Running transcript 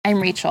I'm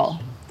Rachel,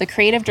 the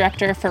creative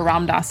director for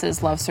Ram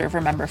Dass's Love Serve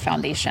Remember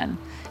Foundation,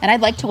 and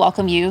I'd like to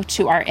welcome you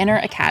to our Inner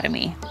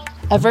Academy,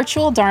 a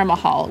virtual Dharma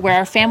hall where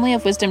our family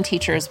of wisdom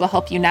teachers will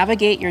help you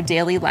navigate your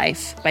daily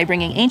life by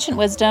bringing ancient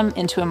wisdom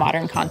into a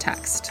modern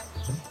context.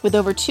 With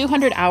over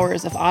 200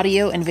 hours of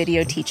audio and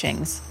video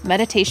teachings,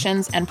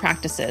 meditations, and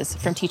practices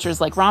from teachers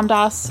like Ram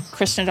Dass,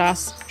 Krishna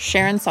Das,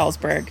 Sharon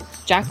Salzberg,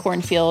 Jack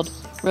Kornfield,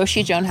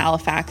 Roshi Joan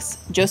Halifax,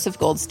 Joseph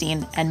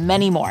Goldstein, and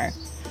many more,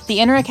 the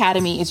Inner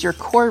Academy is your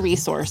core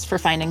resource for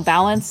finding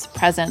balance,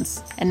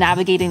 presence, and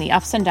navigating the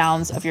ups and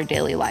downs of your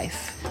daily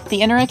life.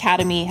 The Inner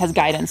Academy has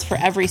guidance for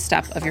every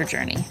step of your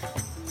journey.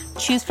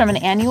 Choose from an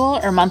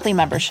annual or monthly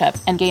membership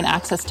and gain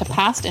access to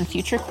past and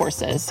future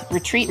courses,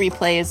 retreat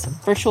replays,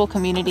 virtual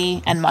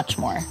community, and much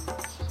more.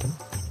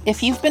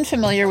 If you've been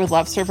familiar with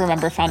Love Serve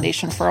Remember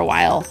Foundation for a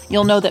while,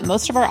 you'll know that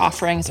most of our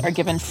offerings are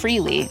given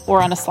freely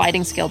or on a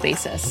sliding scale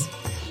basis.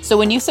 So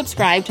when you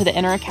subscribe to the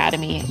Inner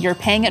Academy, you're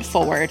paying it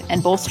forward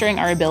and bolstering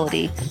our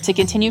ability to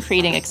continue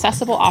creating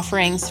accessible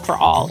offerings for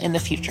all in the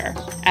future,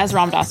 as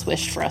Ram Dass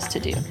wished for us to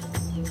do.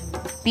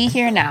 Be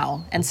here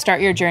now and start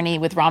your journey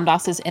with Ram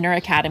Dass's Inner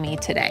Academy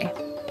today.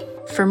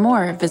 For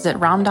more, visit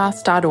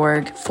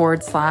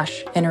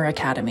ramdass.org/Inner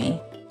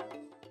Academy.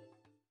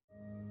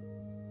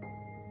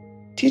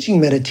 Teaching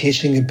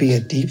meditation can be a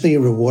deeply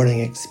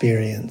rewarding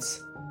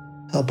experience.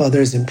 Help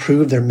others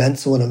improve their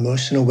mental and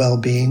emotional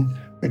well-being,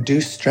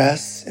 reduce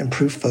stress,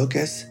 improve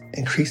focus,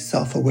 increase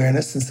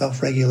self-awareness and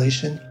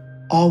self-regulation,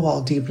 all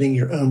while deepening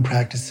your own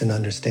practice and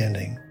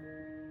understanding.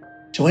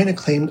 Join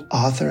acclaimed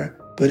author,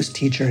 Buddhist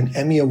teacher, and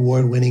Emmy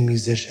Award-winning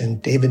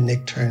musician David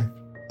Nichtern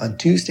on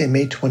Tuesday,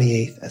 May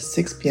 28th at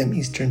 6 p.m.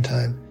 Eastern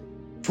Time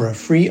for a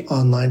free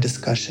online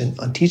discussion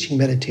on teaching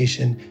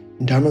meditation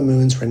in Dharma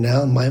Moon's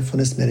renowned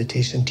mindfulness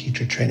meditation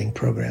teacher training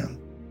program.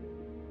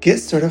 Get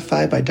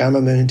certified by Dharma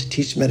Moon to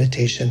teach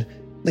meditation,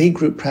 lead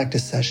group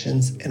practice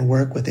sessions, and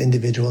work with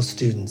individual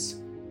students.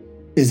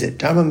 Visit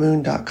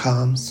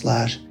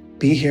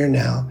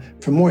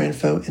dharmamoon.com/BeHereNow for more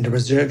info and to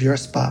reserve your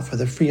spot for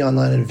the free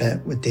online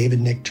event with David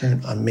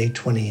Nichtern on May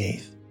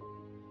 28th.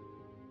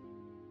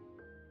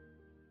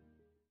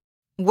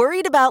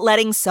 Worried about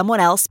letting someone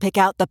else pick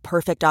out the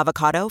perfect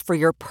avocado for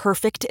your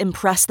perfect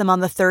impress them on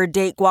the third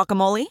date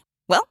guacamole?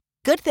 Well,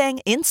 good thing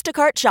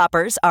Instacart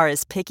shoppers are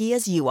as picky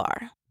as you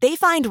are. They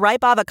find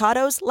ripe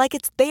avocados like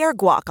it's their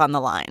guac on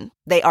the line.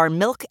 They are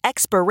milk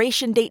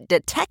expiration date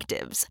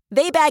detectives.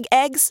 They bag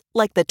eggs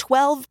like the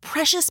 12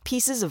 precious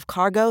pieces of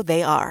cargo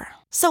they are.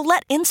 So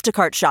let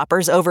Instacart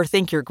shoppers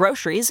overthink your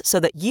groceries so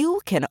that you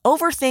can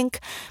overthink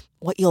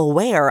what you'll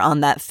wear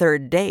on that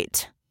third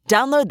date.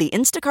 Download the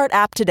Instacart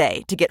app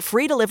today to get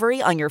free delivery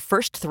on your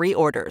first 3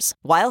 orders,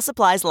 while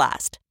supplies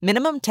last.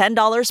 Minimum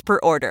 $10 per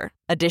order.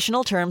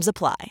 Additional terms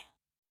apply.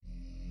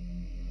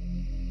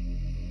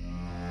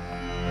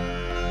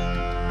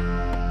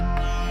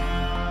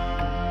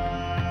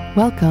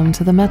 Welcome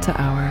to the Metta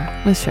Hour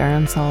with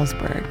Sharon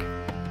Salzberg,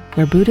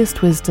 where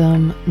Buddhist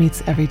wisdom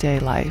meets everyday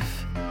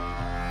life.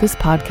 This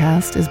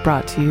podcast is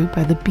brought to you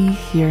by the Be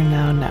Here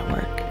Now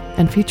Network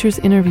and features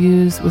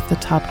interviews with the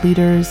top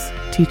leaders,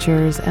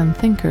 teachers, and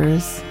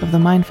thinkers of the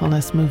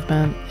mindfulness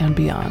movement and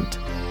beyond.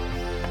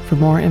 For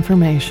more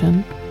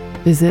information,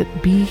 visit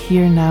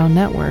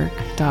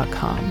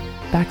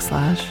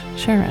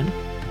BeHereNowNetwork.com/Sharon.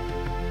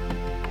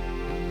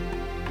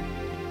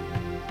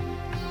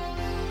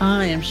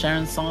 Hi, I'm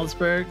Sharon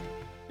Salzberg,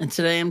 and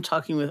today I'm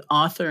talking with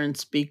author and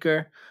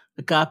speaker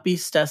Agapi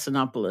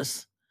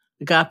Stassinopoulos.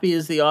 Agapi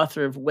is the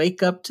author of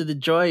Wake Up to the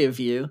Joy of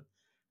You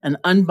and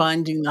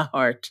Unbinding the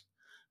Heart,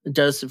 a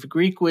dose of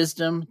Greek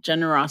wisdom,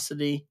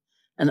 generosity,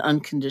 and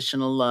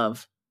unconditional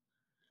love.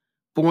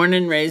 Born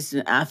and raised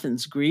in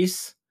Athens,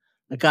 Greece,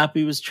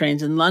 Agapi was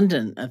trained in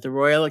London at the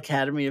Royal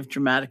Academy of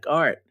Dramatic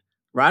Art,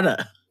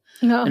 RADA,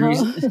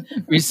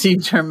 and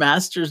received her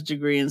master's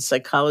degree in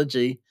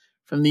psychology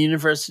from the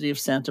University of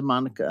Santa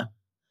Monica.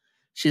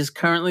 She is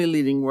currently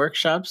leading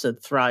workshops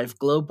at Thrive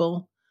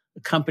Global,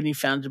 a company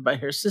founded by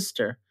her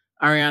sister,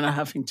 Arianna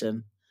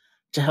Huffington,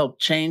 to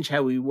help change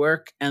how we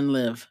work and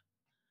live.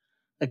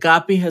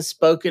 Agapi has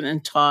spoken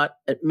and taught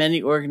at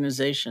many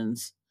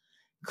organizations,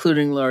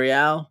 including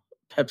L'Oreal,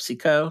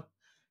 PepsiCo,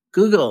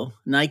 Google,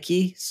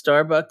 Nike,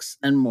 Starbucks,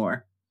 and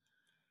more.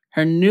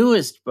 Her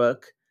newest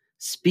book,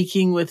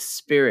 Speaking with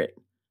Spirit,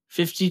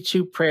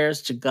 52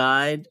 Prayers to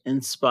Guide,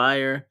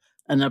 Inspire,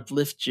 and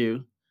Uplift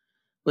You,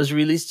 was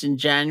released in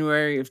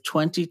January of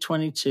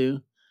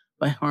 2022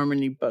 by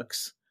Harmony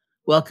Books.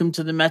 Welcome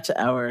to the Metta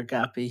Hour,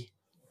 Agapi.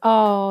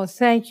 Oh,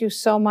 thank you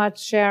so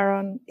much,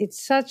 Sharon. It's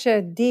such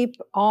a deep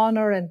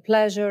honor and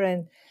pleasure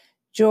and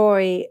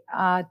joy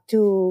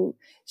to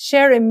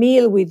share a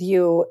meal with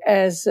you,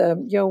 as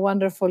your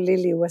wonderful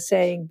Lily was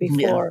saying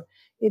before.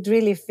 Yeah. It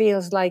really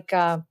feels like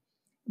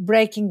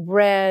breaking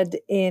bread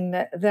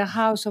in the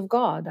house of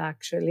God,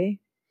 actually.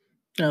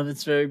 Oh,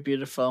 that's very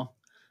beautiful.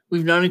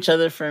 We've known each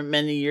other for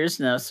many years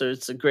now, so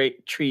it's a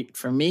great treat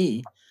for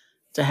me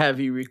to have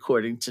you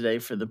recording today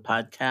for the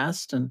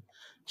podcast. And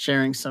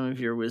sharing some of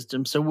your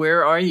wisdom. So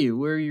where are you?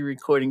 Where are you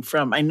recording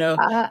from? I know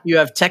Uh, you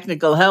have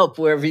technical help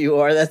wherever you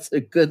are. That's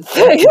a good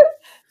thing.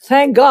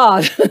 Thank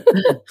God.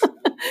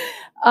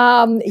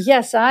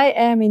 Yes, I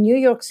am in New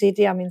York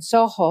City. I'm in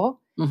Soho.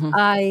 Mhm.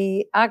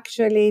 I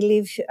actually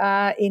live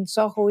in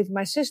Soho with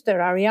my sister,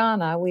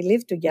 Ariana. We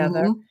live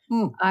together.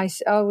 Mhm. I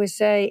always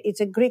say it's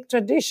a Greek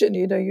tradition.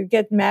 You know, you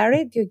get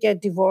married, you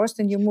get divorced,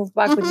 and you move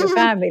back with your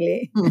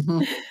family.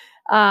 Mhm.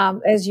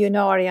 As you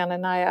know, Ariana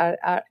and I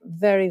are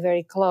very,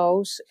 very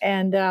close.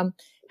 And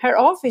her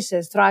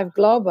offices, Thrive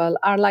Global,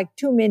 are like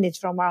 2 minutes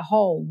from our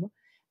home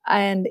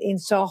and in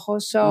Soho.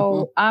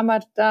 So I'm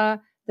at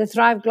the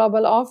Thrive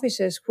Global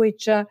offices,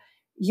 which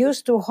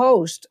used to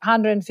host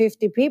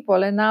 150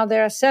 people, and now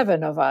there are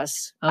 7 of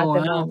us at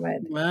the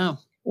moment. Wow.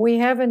 We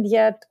haven't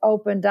yet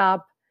opened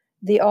up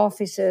the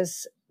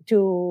offices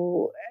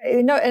to,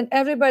 and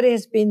everybody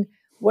has been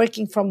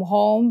working from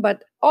home,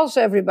 but also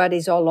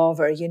everybody's all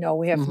over.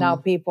 We have now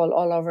people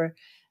all over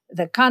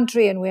the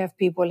country, and we have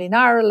people in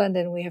Ireland,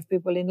 and we have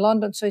people in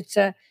London. So it's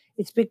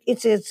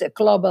a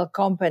global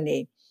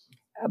company.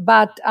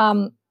 But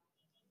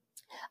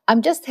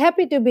I'm just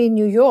happy to be in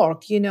New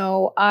York.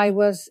 I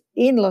was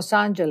in Los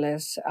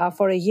Angeles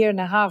for a year and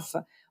a half.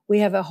 We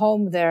have a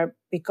home there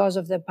because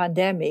of the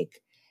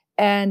pandemic.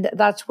 And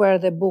that's where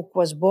the book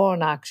was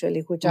born,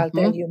 actually, which I'll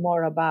tell you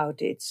more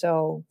about it.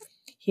 So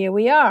here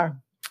we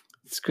are.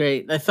 It's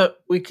great. I thought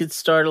we could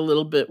start a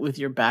little bit with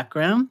your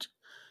background,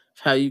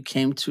 how you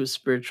came to a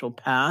spiritual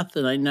path.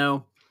 And I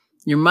know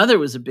your mother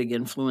was a big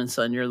influence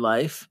on your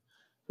life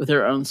with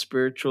her own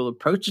spiritual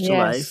approach to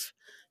life.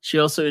 She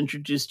also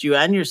introduced you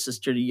and your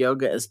sister to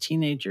yoga as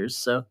teenagers.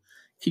 So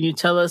can you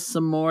tell us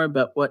some more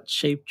about what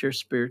shaped your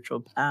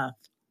spiritual path?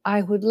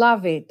 I would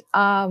love it.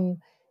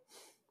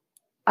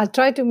 I'll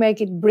try to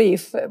make it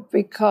brief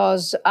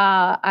because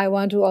I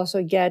want to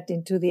also get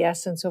into the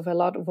essence of a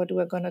lot of what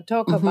we're going to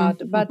talk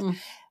about. But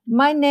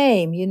my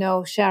name,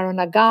 Sharon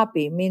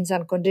Agapi, means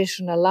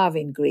unconditional love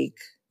in Greek.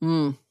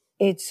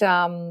 It's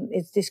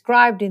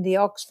described in the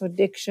Oxford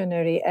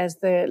Dictionary as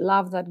the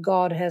love that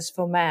God has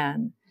for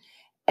man.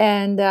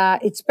 And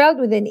it's spelled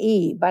with an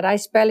E, but I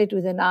spell it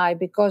with an I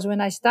because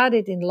when I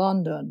studied in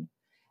London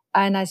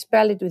and I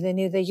spell it with an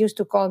E, they used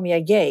to call me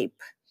Agape.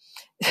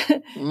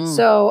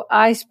 So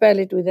I spell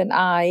it with an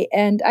I.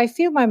 And I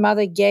feel my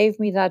mother gave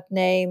me that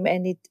name,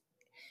 and it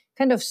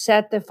kind of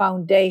set the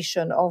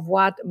foundation of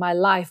what my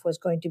life was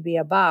going to be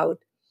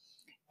about.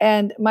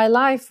 And my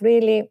life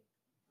really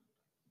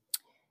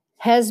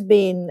has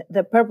been,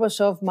 the purpose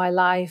of my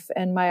life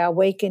and my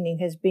awakening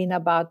has been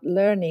about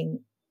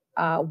learning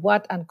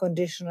what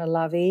unconditional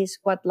love is,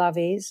 what love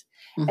is,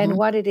 and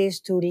what it is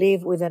to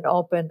live with an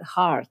open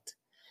heart.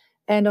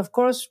 And of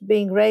course,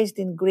 being raised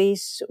in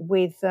Greece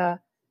with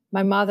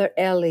my mother,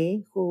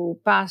 Ellie, who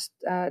passed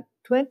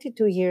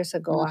 22 years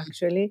ago,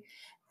 actually,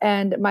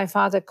 and my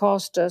father,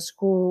 Kostas,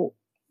 who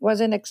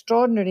was an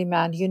extraordinary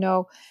man.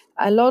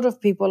 A lot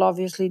of people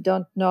obviously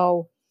don't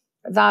know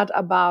that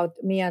about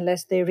me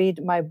unless they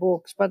read my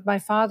books. But my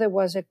father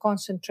was a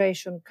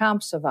concentration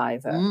camp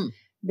survivor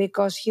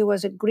because he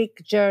was a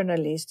Greek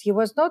journalist. He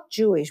was not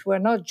Jewish. We're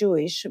not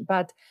Jewish,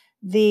 but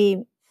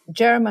the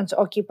Germans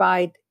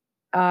occupied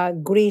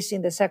Greece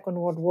in the Second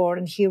World War,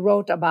 and he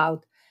wrote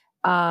about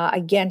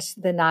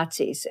against the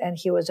Nazis, and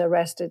he was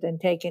arrested and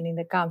taken in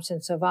the camps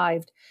and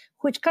survived,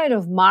 which kind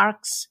of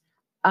marked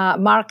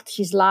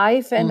his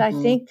life, and I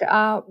think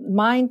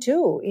mine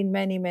too, in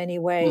many, many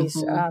ways.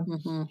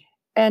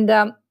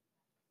 And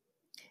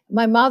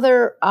my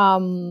mother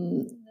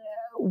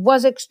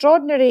was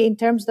extraordinary in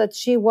terms that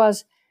she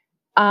was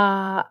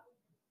a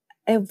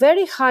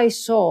very high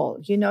soul.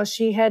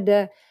 She had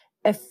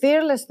a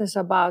fearlessness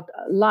about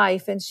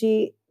life, and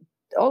she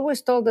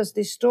always told us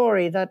this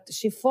story that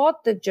she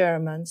fought the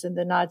Germans and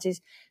the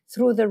Nazis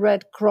through the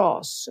Red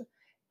Cross.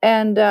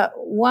 And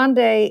one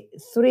day,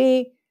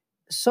 3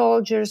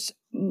 soldiers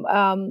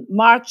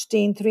marched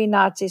in, 3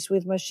 Nazis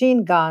with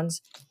machine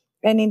guns.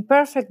 And in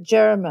perfect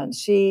German,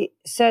 she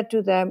said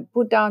to them,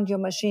 "Put down your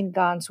machine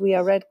guns. We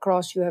are Red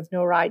Cross. You have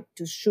no right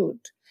to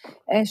shoot."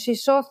 And she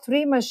saw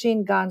 3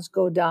 machine guns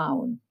go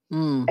down.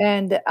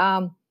 And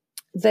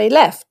they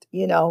left,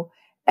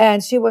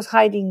 and she was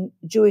hiding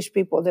Jewish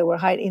people. They were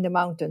hiding in the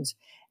mountains.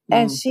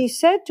 And she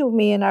said to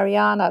me and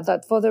Ariana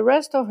that for the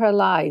rest of her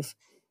life,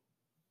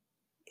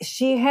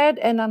 she had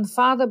an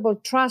unfathomable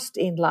trust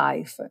in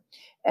life.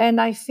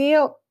 And I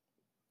feel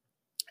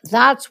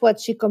that's what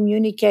she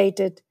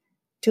communicated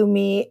to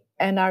me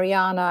and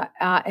Ariana.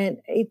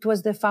 And it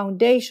was the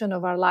foundation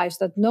of our lives,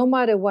 that no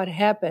matter what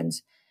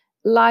happens,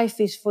 life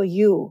is for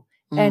you.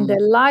 And the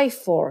life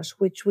force,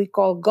 which we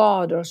call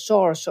God or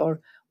source or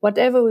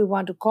whatever we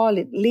want to call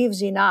it,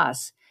 lives in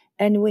us.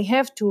 And we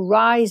have to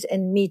rise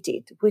and meet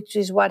it, which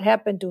is what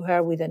happened to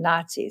her with the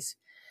Nazis.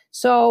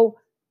 So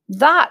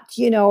that,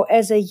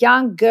 as a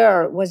young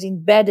girl was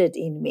embedded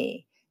in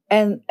me.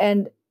 And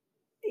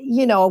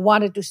I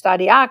wanted to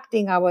study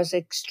acting. I was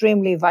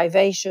extremely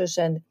vivacious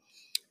and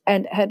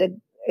had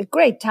a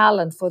great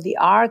talent for the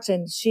arts.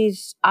 And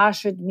she's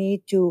ushered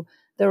me to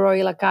the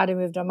Royal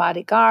Academy of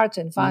Dramatic Arts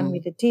and found me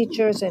the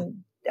teachers,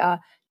 and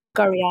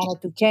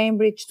Ariana to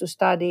Cambridge to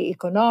study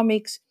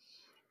economics,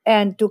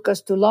 and took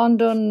us to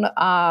London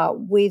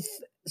with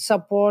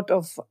support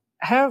of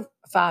her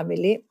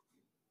family.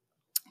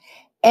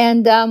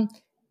 And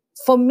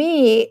for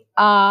me,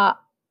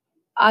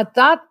 at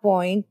that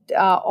point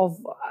of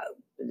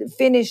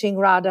finishing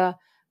RADA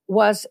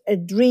was a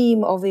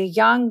dream of a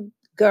young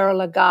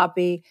girl,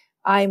 Agape.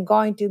 I'm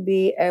going to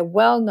be a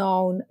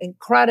well-known,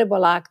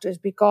 incredible actress,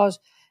 because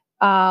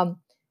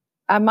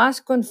I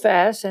must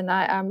confess, and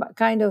I'm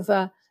kind of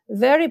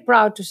very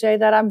proud to say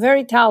that I'm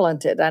very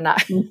talented. And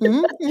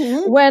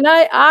when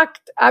I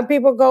act,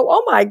 people go,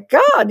 "Oh my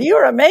God,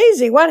 you're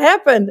amazing. What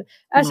happened?"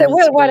 I said,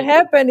 "Well, what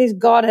happened is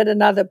God had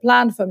another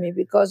plan for me,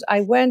 because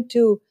I went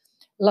to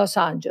Los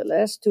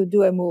Angeles to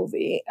do a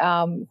movie,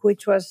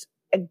 which was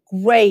a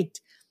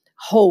great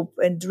hope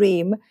and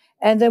dream.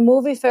 And the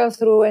movie fell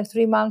through. And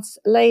 3 months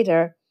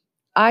later,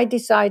 I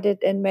decided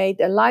and made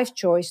a life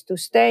choice to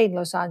stay in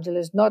Los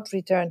Angeles, not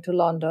return to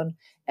London,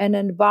 and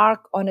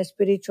embark on a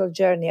spiritual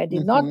journey. I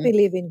did not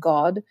believe in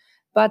God,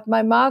 but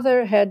my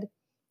mother had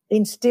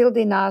instilled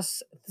in us,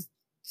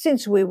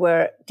 since we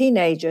were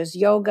teenagers,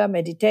 yoga,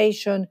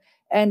 meditation,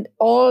 and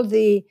all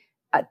the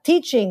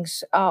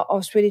teachings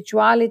of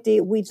spirituality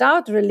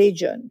without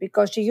religion,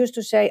 because she used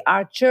to say,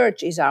 our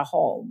church is our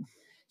home.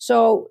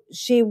 So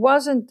she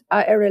wasn't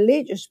a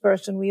religious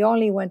person. We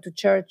only went to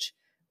church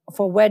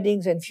for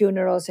weddings and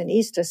funerals and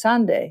Easter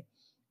Sunday.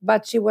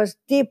 But she was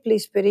deeply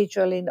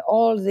spiritual in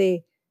all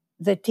the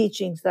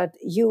teachings that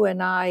you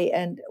and I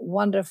and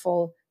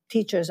wonderful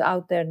teachers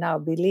out there now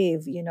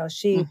believe. You know,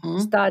 she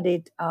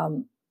studied,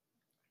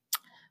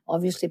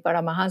 obviously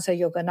Paramahansa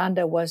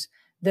Yogananda was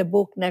the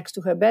book next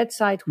to her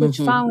bedside, which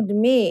found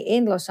me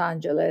in Los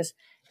Angeles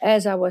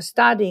as I was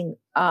studying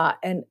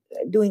and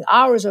doing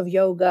hours of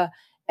yoga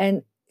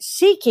and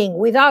seeking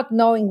without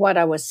knowing what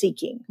I was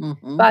seeking.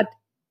 But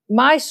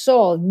my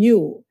soul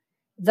knew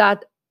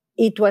that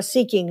it was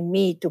seeking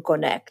me to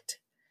connect.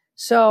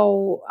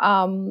 So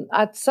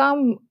at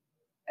some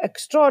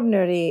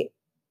extraordinary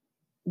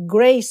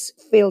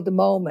grace-filled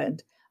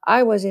moment,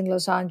 I was in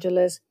Los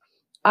Angeles.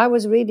 I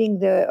was reading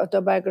the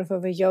autobiography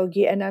of a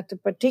yogi, and at a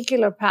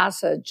particular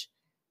passage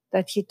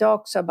that he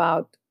talks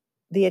about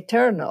the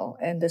eternal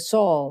and the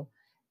soul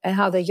and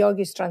how the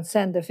yogis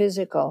transcend the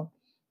physical,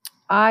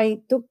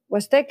 I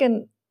was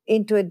taken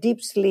into a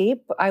deep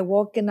sleep. I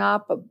woken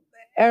up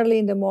early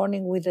in the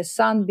morning with a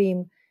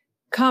sunbeam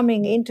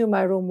coming into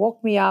my room,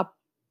 woke me up.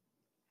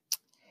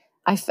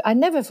 I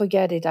never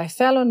forget it. I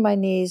fell on my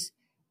knees.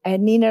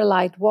 An inner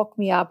light woke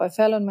me up. I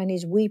fell on my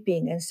knees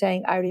weeping and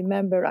saying, I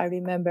remember,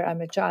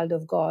 I'm a child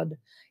of God.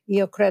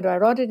 Io credo. I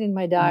wrote it in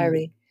my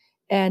diary.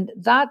 And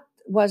that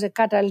was a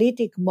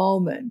catalytic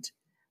moment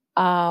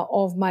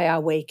of my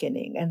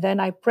awakening. And then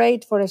I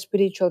prayed for a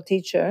spiritual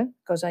teacher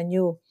because I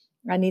knew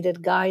I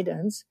needed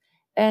guidance.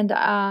 And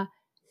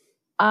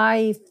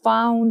I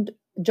found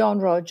John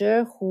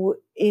Roger, who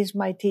is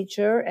my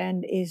teacher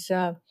and is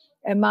a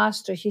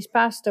master. He's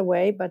passed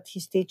away, but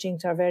his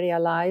teachings are very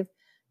alive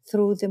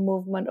through the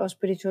movement of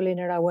spiritual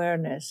inner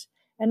awareness.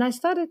 And I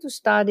started to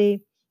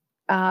study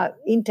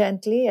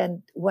intently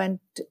and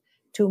went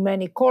to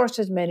many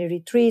courses, many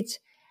retreats.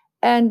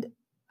 And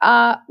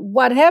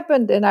what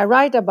happened, and I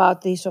write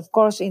about this, of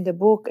course, in the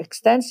book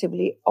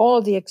extensively,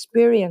 all the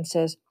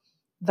experiences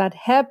that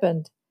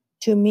happened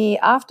to me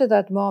after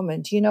that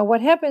moment. You know,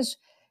 what happens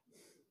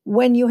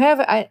when you have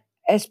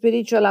a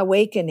spiritual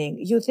awakening,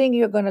 you think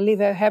you're going to live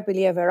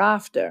happily ever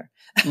after.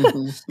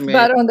 Right.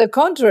 But on the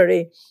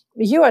contrary,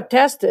 you are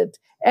tested.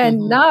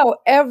 And now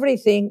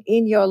everything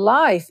in your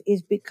life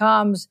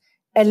becomes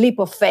a leap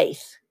of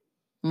faith.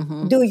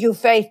 Do you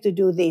faith to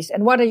do this?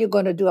 And what are you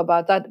going to do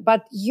about that?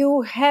 But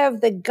you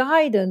have the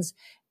guidance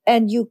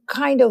and you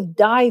kind of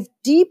dive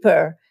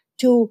deeper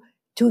to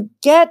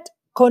get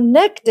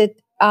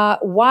connected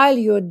while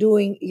you're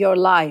doing your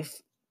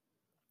life.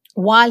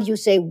 While you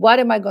say, what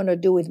am I going to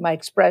do with my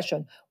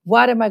expression?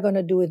 What am I going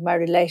to do with my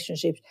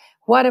relationships?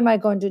 What am I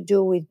going to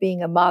do with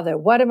being a mother?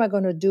 What am I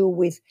going to do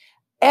with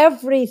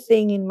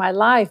everything in my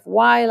life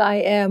while I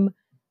am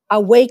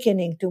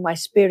awakening to my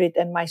spirit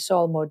and my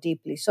soul more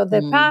deeply? So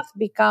the path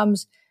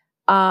becomes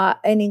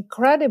an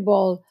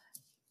incredible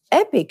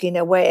epic in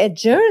a way, a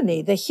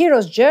journey, the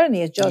hero's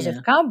journey, as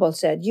Joseph Campbell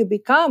said. You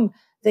become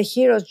the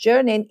hero's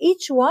journey. And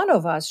each one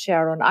of us,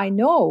 Sharon, I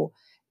know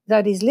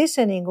that is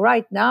listening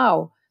right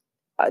now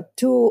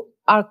to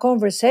our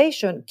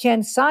conversation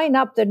can sign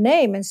up their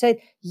name and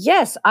say,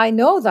 yes, I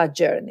know that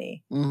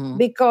journey,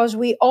 because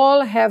we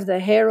all have the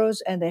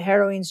heroes and the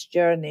heroines'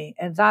 journey.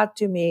 And that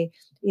to me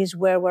is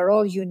where we're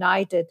all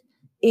united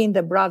in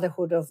the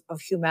brotherhood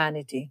of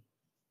humanity.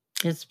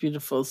 It's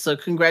beautiful. So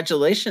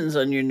congratulations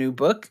on your new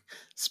book,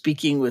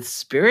 Speaking with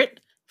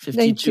Spirit,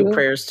 52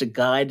 Prayers to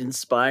Guide,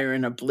 Inspire,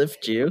 and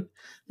Uplift You.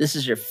 This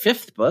is your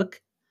 5th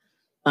book.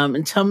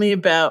 And tell me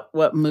about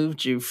what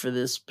moved you for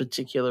this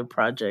particular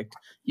project.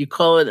 You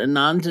call it a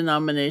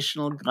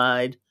non-denominational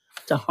guide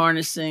to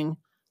harnessing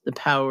the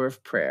power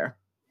of prayer.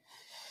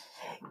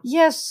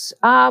 Yes.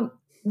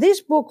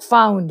 this book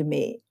found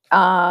me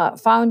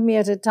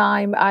at a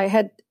time. I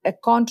had a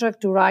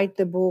contract to write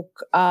the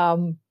book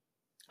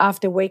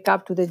after Wake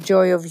Up to the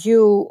Joy of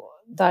You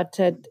that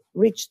had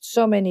reached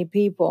so many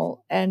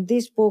people. And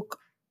this book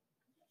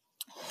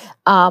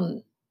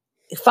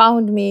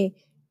found me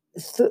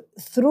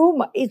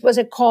it was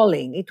a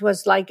calling. It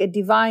was like a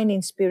divine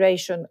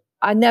inspiration.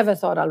 I never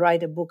thought I'll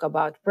write a book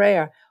about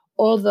prayer,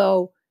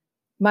 although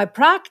my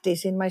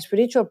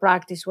spiritual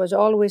practice was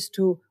always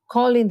to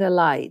call in the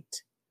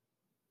light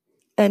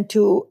and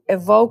to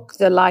evoke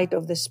the light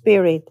of the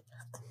Spirit.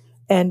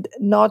 And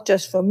not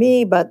just for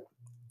me, but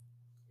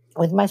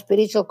with my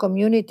spiritual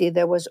community,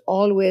 there was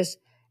always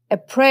a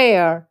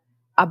prayer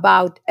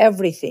about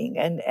everything.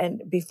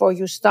 And before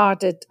you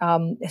started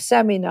a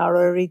seminar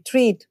or a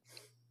retreat,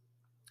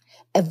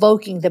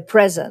 evoking the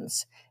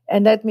presence.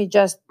 And let me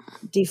just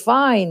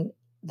define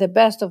the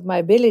best of my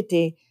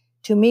ability.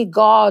 To me,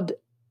 God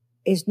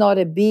is not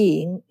a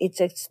being, it's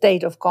a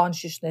state of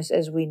consciousness,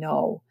 as we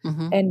know.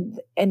 And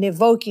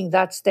evoking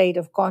that state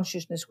of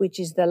consciousness, which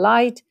is the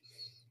light,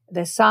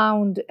 the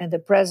sound, and the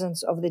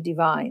presence of the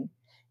divine.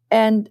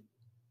 And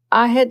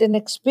I had an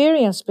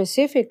experience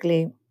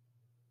specifically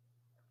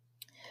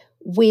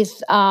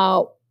with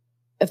a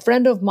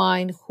friend of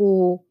mine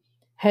who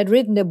had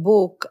written a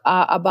book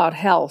about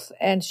health.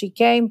 And she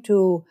came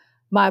to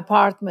my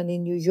apartment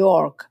in New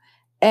York.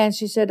 And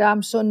she said,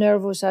 I'm so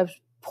nervous. I've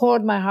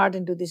poured my heart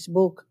into this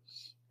book.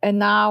 And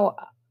now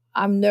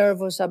I'm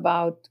nervous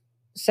about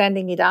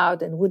sending it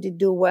out. And would it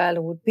do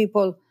well? Would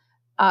people,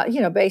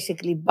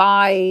 basically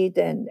buy it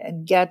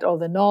and get all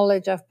the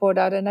knowledge I've poured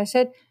out? And I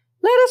said,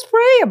 let us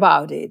pray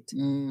about it.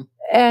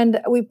 And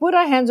we put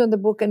our hands on the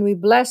book and we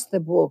blessed the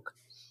book.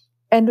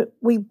 And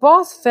we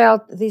both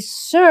felt this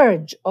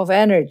surge of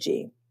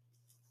energy.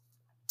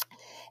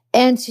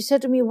 And she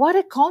said to me, what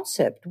a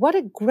concept. What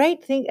a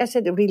great thing. I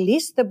said,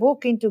 release the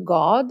book into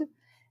God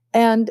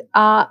and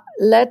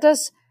let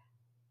us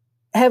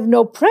have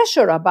no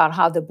pressure about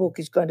how the book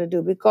is going to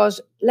do,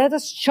 because let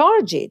us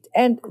charge it.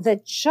 And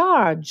the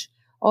charge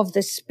of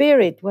the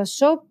Spirit was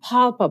so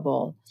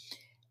palpable.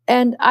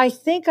 And I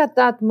think at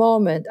that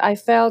moment, I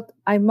felt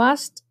I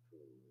must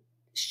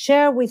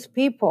share with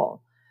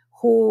people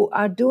who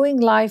are doing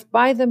life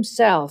by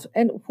themselves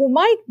and who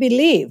might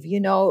believe,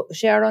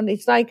 Sharon,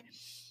 it's like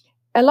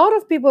a lot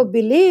of people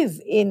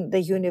believe in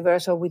the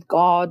universe or with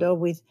God or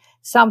with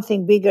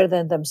something bigger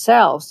than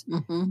themselves,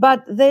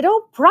 but they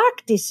don't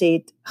practice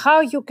it, how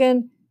you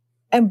can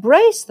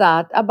embrace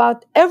that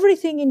about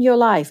everything in your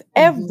life,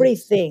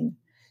 everything.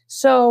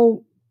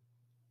 So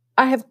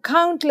I have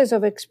countless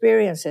of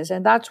experiences,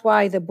 and that's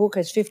why the book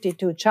has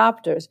 52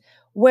 chapters,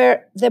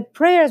 where the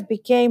prayers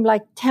became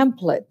like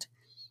template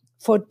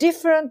for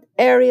different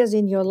areas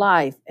in your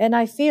life. And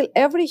I feel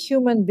every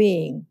human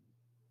being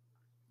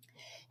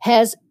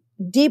has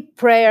deep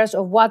prayers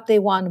of what they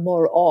want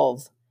more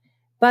of,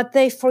 but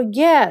they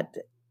forget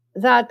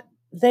that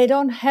they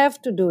don't have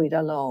to do it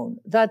alone,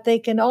 that they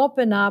can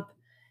open up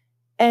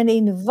and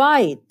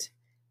invite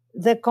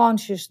the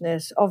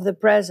consciousness of the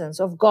presence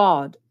of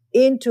God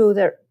into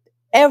their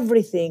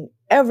everything,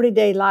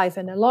 everyday life.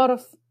 And a lot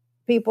of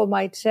people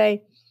might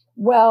say,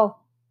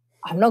 well,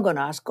 I'm not going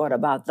to ask God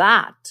about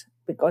that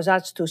because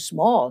that's too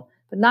small.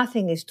 But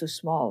nothing is too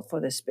small for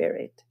the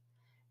Spirit.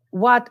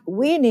 What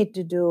we need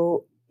to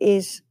do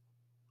is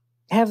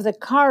have the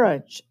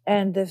courage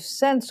and the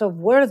sense of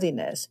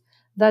worthiness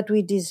that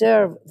we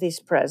deserve this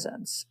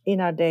presence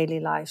in our daily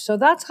life. So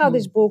that's how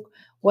this book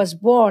was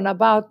born,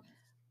 about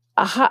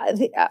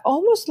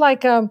almost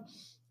like a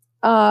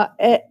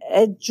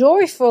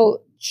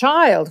joyful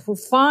child who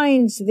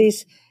finds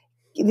this,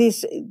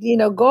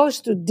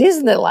 goes to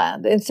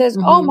Disneyland and says,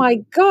 oh my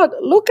God,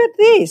 look at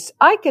this.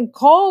 I can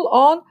call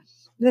on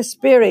the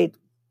Spirit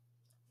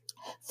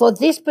for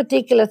this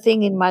particular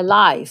thing in my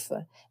life.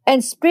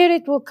 And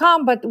Spirit will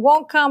come, but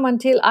won't come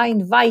until I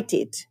invite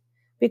it.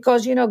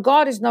 Because,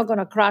 God is not going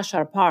to crash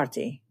our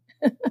party.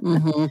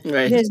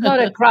 Right. He's not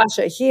a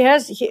crusher. He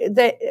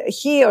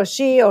or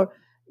she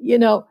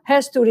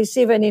has to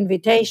receive an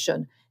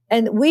invitation.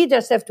 And we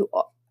just have to,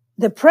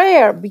 the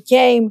prayer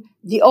became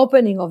the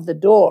opening of the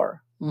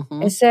door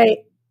and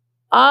say,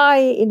 I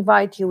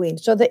invite you in.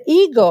 So the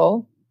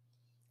ego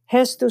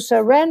has to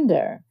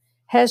surrender,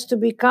 has to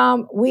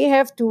become, we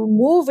have to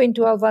move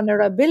into our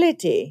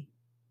vulnerability.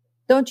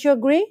 Don't you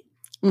agree?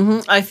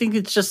 I think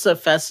it's just so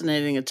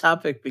fascinating a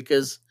topic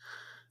because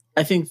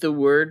I think the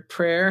word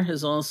prayer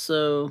has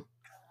also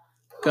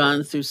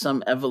gone through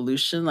some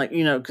evolution. Like,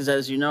 because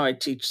as you know, I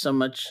teach so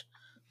much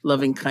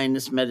loving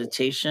kindness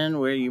meditation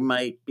where you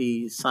might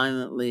be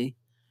silently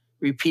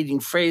repeating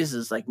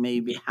phrases like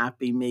may be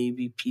happy, may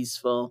be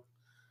peaceful,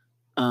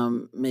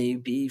 may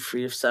be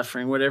free of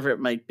suffering, whatever it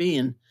might be.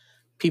 And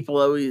people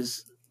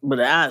always would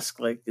ask,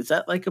 like, is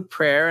that like a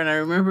prayer? And I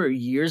remember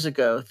years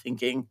ago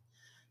thinking,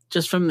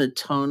 just from the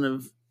tone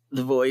of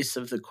the voice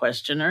of the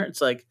questioner,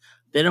 it's like,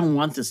 they don't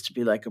want this to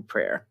be like a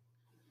prayer,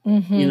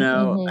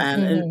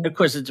 and of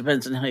course it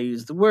depends on how you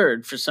use the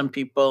word. For some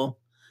people,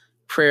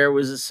 prayer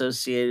was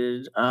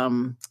associated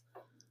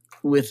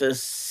with a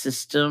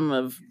system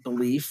of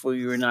belief where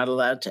you were not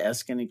allowed to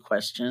ask any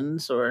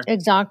questions, or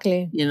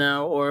Exactly.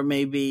 or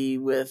maybe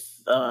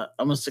with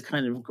almost a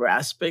kind of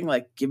grasping,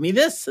 like, give me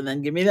this and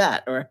then give me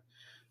that, or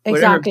whatever.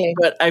 Exactly.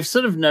 But I've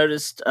sort of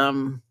noticed,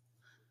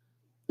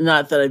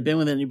 not that I've been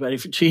with anybody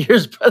for 2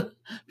 years, but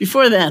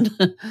before then,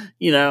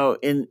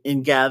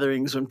 in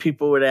gatherings, when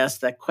people would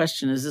ask that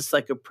question, is this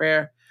like a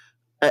prayer?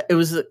 It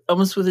was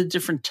almost with a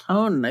different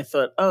tone. And I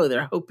thought, oh,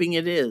 they're hoping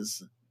it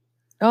is.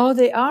 Oh,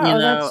 they are. Oh,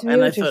 that's And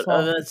I beautiful.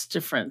 thought, oh, that's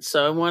different.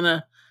 So I want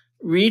to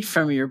read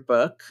from your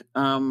book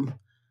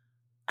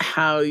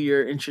how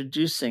you're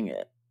introducing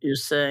it. You're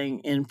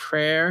saying, in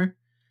prayer,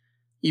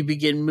 you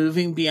begin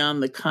moving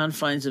beyond the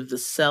confines of the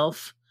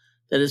self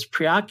that is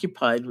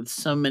preoccupied with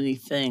so many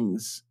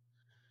things.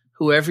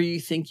 Whoever you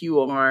think you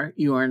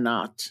are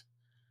not,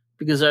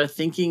 because our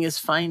thinking is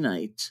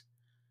finite.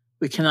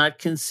 We cannot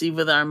conceive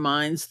with our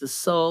minds the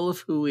soul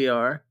of who we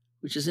are,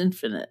 which is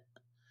infinite.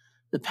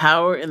 The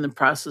power in the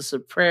process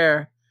of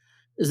prayer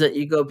is that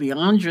you go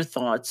beyond your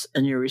thoughts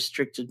and your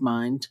restricted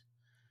mind,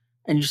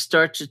 and you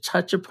start to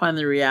touch upon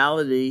the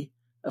reality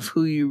of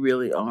who you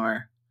really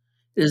are.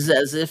 It is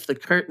as if the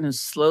curtain is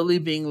slowly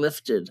being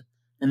lifted,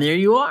 and there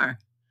you are.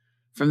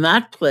 From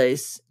that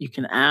place, you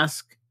can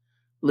ask,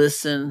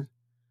 listen,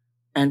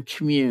 and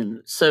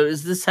commune. So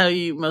is this how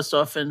you most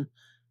often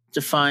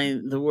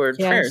define the word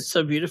prayer? It's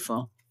so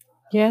beautiful.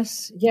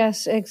 Yes,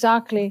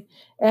 exactly.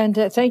 And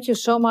thank you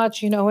so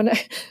much. When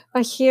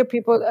I hear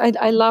people,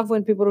 I love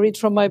when people read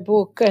from my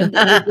book and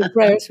read the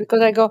prayers,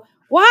 because I go,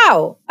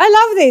 wow, I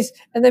love this.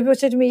 And then people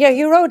say to me, yeah,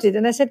 you wrote it.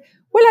 And I said,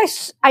 well,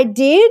 I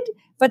did,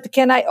 but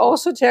can I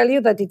also tell you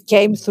that it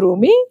came through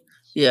me?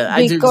 Yeah,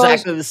 I do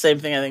exactly the same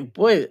thing. I think,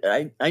 boy,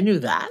 I knew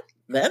that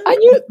then. I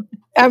knew.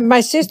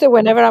 My sister,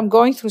 whenever I'm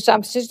going through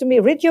something, says to me,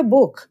 read your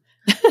book.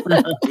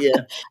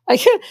 Yeah.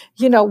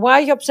 Why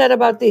are you upset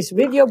about this?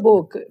 Read your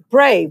book,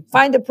 pray,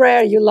 find a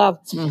prayer you love.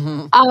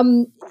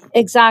 Mm-hmm.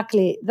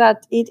 Exactly.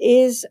 That it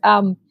is,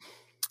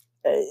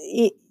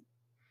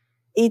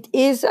 it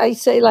is, I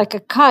say, like a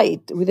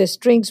kite with the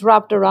strings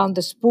wrapped around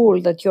the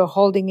spool that you're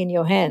holding in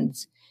your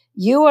hands.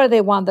 You are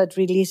the one that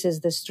releases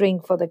the string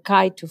for the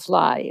kite to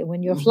fly. And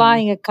when you're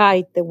flying a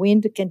kite, the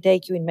wind can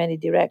take you in many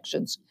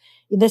directions.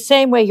 In the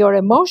same way, your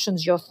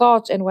emotions, your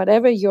thoughts, and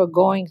whatever you're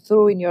going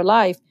through in your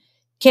life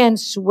can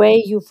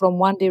sway you from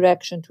one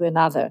direction to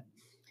another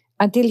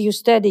until you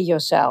steady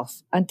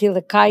yourself, until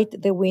the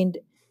kite, the wind,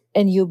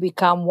 and you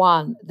become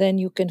one. Then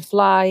you can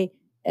fly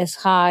as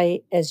high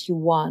as you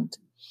want.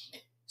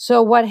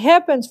 So what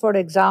happens, for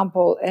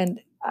example, and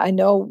I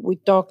know we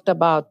talked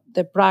about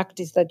the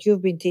practice that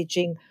you've been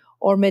teaching,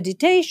 or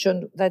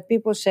meditation, that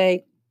people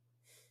say,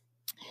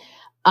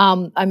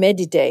 I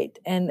meditate,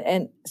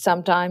 and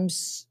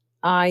sometimes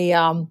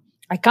I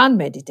can't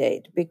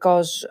meditate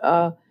because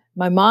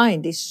my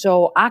mind is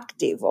so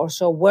active or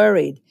so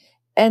worried.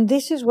 And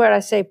this is where I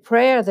say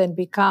prayer then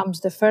becomes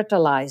the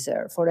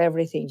fertilizer for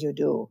everything you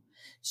do.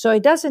 So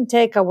it doesn't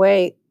take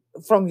away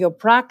from your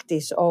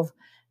practice of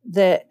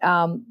the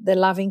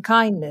loving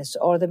kindness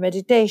or the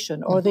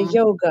meditation or the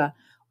yoga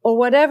or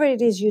whatever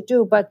it is you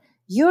do, but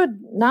you're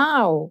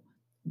now,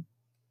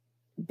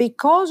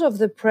 because of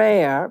the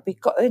prayer,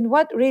 and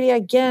what really,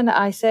 again,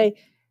 I say,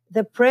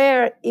 the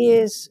prayer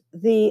is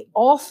the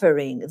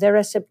offering, the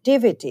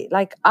receptivity.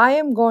 Like, I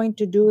am going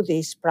to do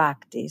this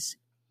practice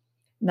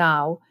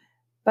now,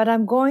 but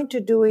I'm going to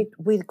do it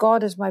with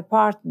God as my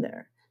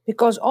partner.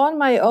 Because on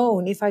my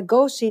own, if I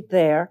go sit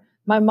there,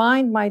 my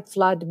mind might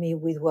flood me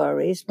with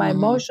worries. My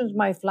emotions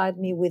might flood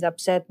me with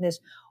upsetness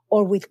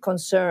or with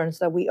concerns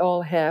that we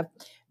all have.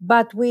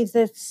 But with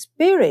the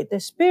Spirit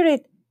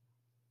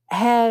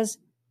has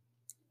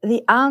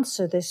the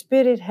answer. The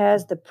Spirit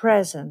has the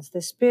presence.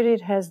 The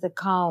Spirit has the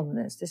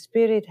calmness. The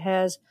Spirit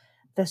has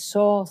the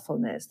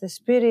soulfulness. The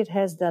Spirit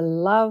has the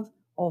love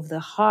of the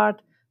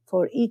heart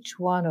for each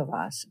one of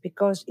us,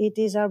 because it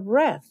is our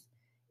breath.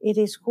 It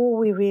is who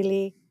we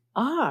really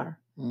are.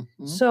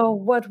 So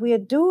what we are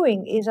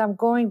doing is I'm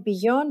going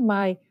beyond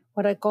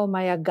what I call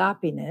my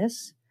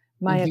agapiness,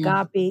 my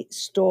agape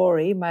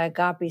story, my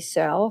agape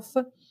self,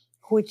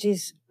 which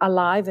is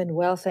alive and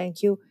well,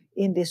 thank you,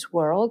 in this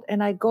world.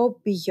 And I go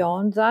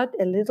beyond that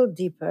a little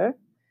deeper,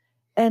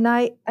 and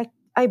I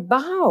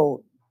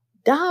bow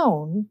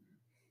down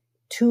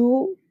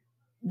to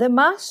the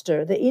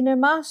master, the inner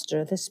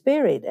master, the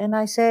Spirit. And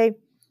I say,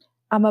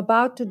 I'm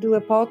about to do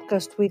a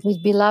podcast with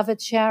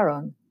beloved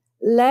Sharon.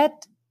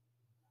 Let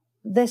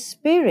the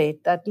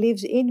Spirit that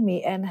lives in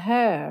me and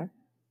her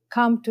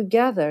come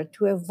together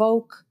to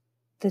evoke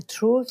the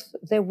truth,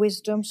 the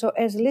wisdom. So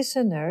as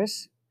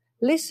listeners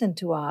listen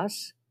to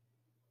us,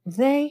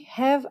 they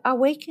have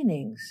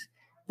awakenings,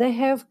 they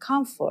have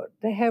comfort,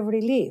 they have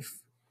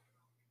relief.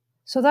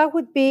 So that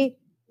would be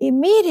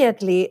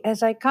immediately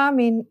as I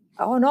come in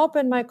and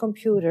open my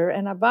computer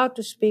and about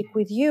to speak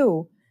with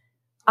you,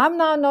 I'm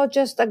now not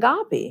just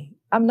agape.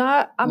 I'm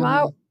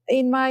out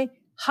in my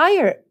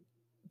higher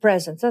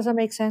presence. Does that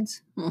make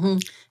sense?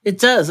 It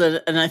does.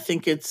 And I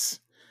think it's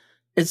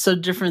so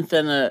different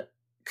than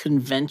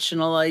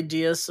conventional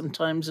idea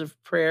sometimes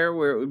of prayer,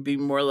 where it would be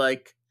more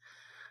like,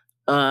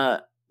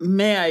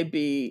 may I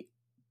be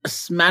a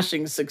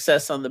smashing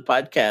success on the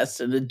podcast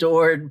and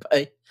adored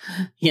by,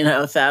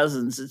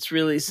 thousands. It's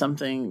really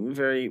something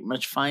very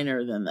much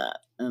finer than that.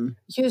 And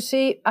you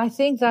see, I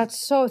think that's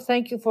so,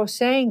 thank you for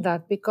saying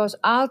that, because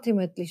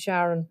ultimately,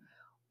 Sharon,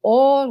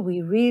 all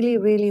we really,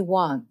 really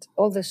want,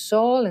 all the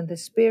soul and the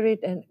spirit,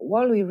 and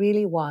all we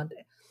really want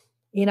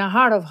in our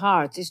heart of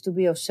hearts is to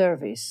be of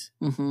service.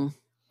 mm-hmm.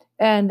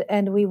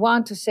 And we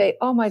want to say,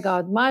 oh my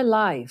God, my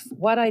life,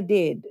 what I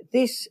did,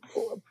 this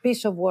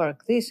piece of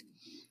work, this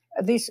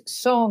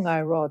song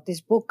I wrote,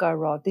 this book I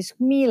wrote, this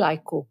meal I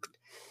cooked,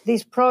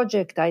 this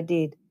project I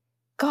did,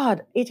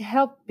 God, it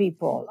helped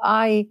people.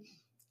 I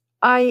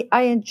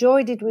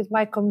enjoyed it with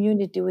my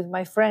community, with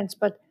my friends,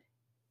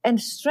 and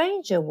a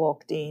stranger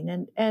walked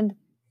in and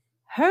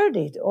heard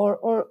it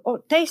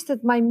or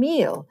tasted my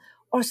meal,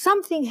 or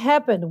something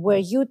happened where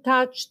you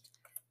touched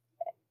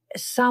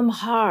some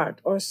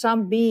heart or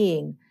some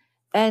being,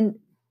 and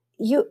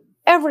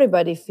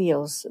everybody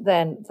feels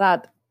then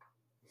that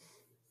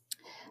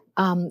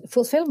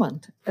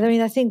fulfillment. I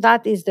mean, I think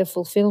that is the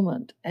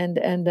fulfillment. And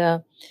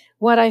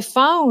what I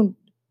found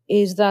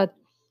is that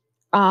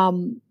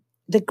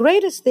the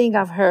greatest thing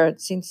I've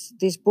heard since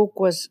this book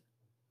was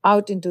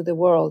out into the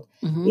world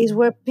Mm-hmm. is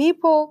where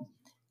people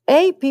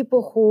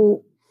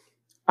who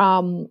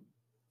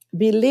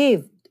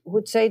believed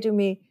would say to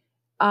me,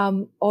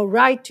 or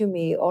write to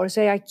me, or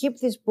say, I keep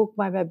this book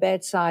by my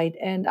bedside,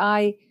 and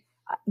I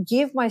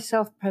give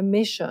myself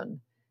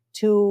permission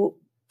to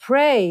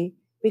pray,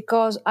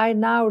 because I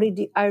now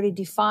I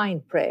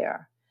redefine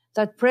prayer.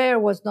 That prayer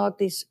was not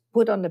this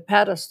put on the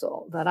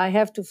pedestal, that I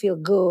have to feel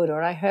good,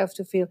 or I have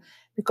to feel,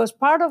 because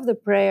part of the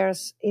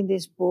prayers in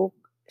this book,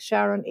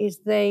 Sharon, is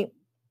they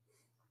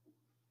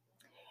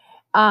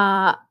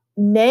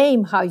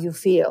name how you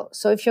feel.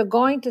 So if you're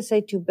going to say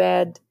to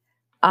bed,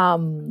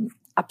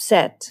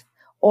 upset,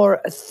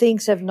 or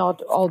things have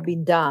not all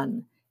been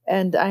done,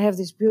 and I have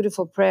this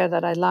beautiful prayer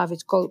that I love.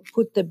 It's called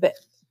putting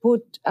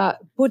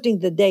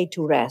the day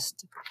to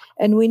rest.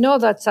 And we know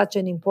that's such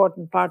an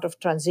important part of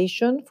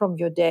transition from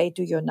your day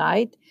to your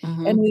night.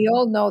 Mm-hmm. And we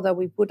all know that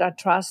we put our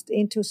trust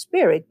into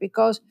spirit,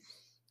 because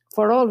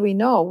for all we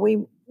know,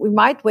 we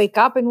might wake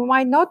up and we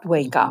might not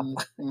wake up.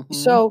 Mm-hmm.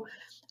 So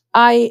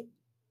I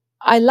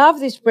love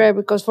this prayer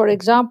because, for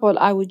example,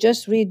 I would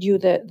just read you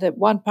the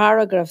one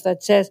paragraph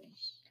that says,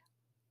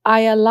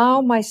 I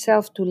allow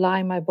myself to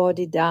lie my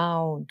body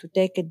down, to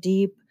take a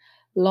deep,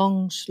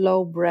 long,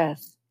 slow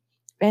breath,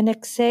 and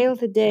exhale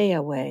the day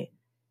away.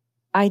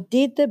 I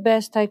did the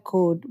best I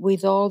could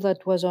with all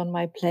that was on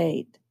my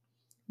plate.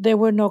 There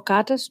were no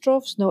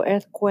catastrophes, no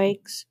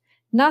earthquakes,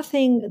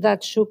 nothing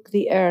that shook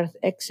the earth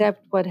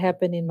except what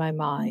happened in my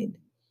mind.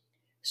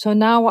 So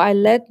now I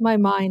let my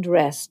mind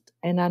rest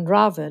and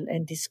unravel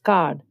and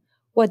discard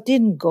what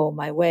didn't go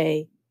my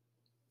way.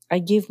 I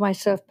give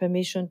myself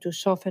permission to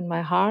soften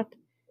my heart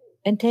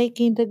and take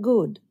in the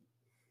good.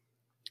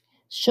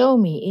 Show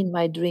me in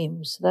my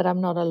dreams that I'm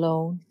not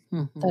alone,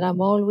 Mm-hmm. that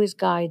I'm always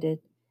guided,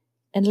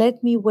 and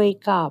let me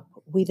wake up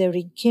with a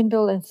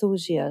rekindled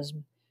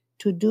enthusiasm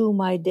to do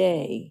my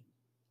day,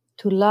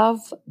 to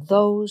love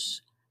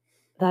those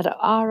that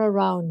are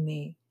around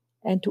me,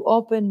 and to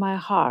open my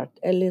heart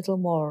a little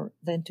more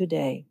than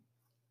today.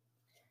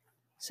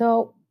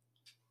 So,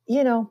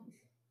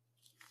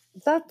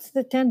 that's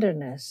the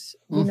tenderness,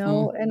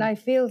 Mm-hmm. and I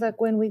feel that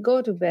when we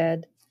go to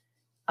bed,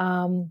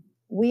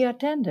 we are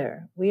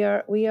tender. We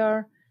are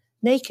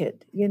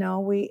naked,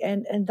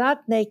 and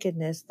that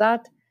nakedness,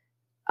 that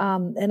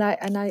and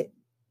I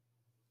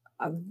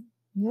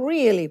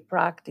really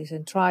practice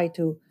and try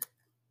to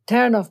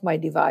turn off my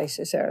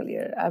devices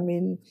earlier. I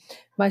mean,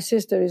 my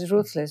sister is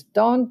ruthless.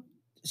 Don't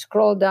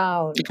scroll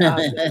down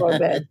before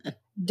bed.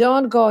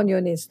 Don't go on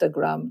your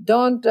Instagram.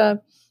 Don't go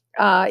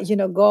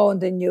on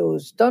the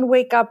news. Don't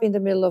wake up in the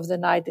middle of the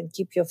night and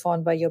keep your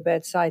phone by your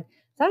bedside.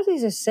 That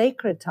is a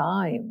sacred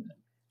time.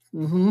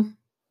 Mm-hmm.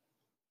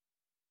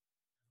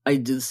 I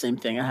do the same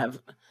thing. I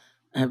have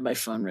my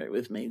phone right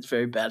with me. It's a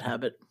very bad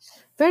habit.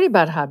 Very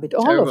bad habit.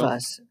 Terrible.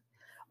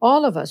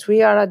 All of us,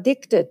 we are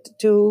addicted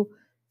to,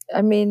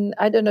 I mean,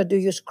 I don't know, do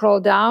you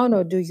scroll down,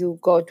 or do you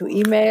go to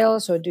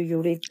emails, or do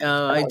you read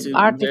I do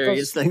articles?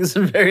 various things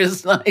on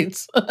various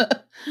nights.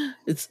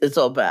 It's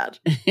all bad,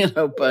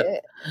 but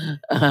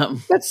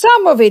But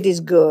some of it is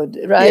good,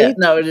 right? yeah,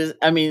 no, it is.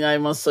 I mean,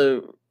 I'm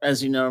also,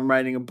 as you know, I'm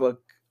writing a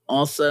book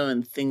also,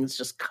 and things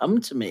just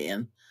come to me,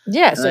 and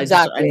Yes, and I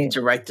exactly. need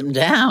to write them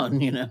down,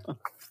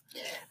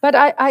 But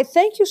I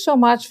thank you so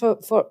much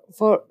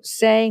for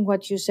saying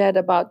what you said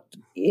about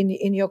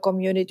in your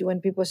community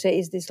when people say,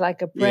 is this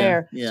like a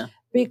prayer? Yeah.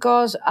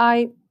 Because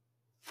I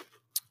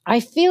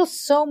feel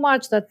so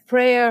much that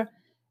prayer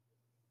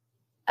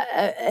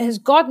has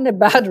gotten a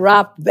bad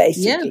rap,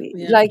 basically.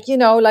 Yeah.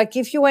 Like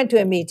if you went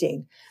to a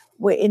meeting,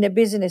 in a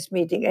business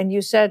meeting, and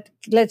you said,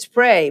 let's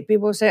pray,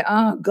 people say,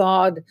 oh,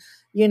 God,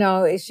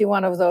 is she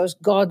one of those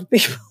God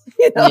people?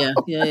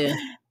 Yeah.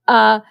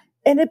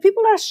 and the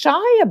people are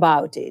shy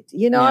about it.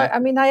 Yeah. I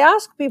mean, I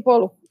ask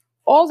people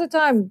all the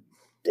time,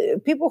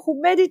 people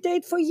who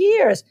meditate for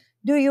years,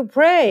 do you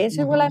pray? And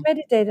say, well, I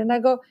meditate. And I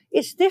go,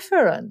 it's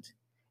different.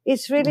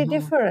 It's really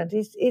different.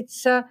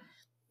 It's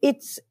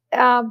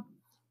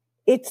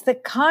the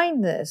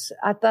kindness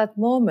at that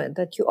moment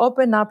that you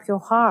open up your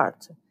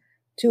heart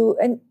to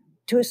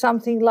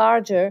something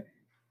larger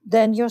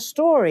than your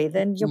story,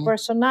 than your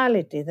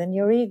personality, than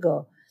your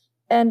ego.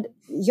 And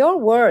your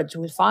words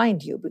will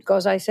find you,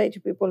 because I say to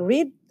people,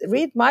 read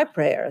my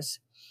prayers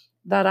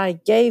that I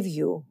gave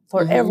you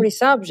for every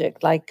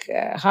subject, like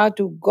how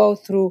to go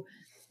through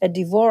a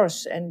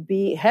divorce and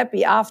be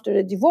happy after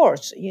a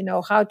divorce,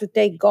 how to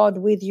take God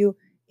with you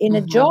in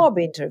a job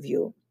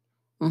interview.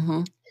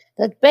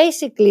 That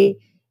basically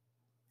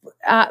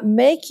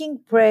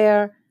making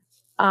prayer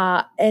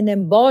an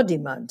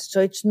embodiment. So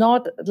it's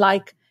not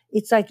like,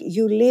 it's like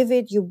you live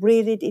it, you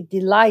breathe it, it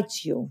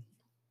delights you.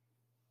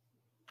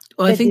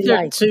 Well, I think there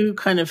are two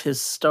kind of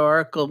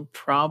historical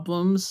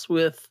problems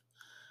with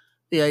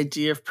the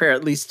idea of prayer,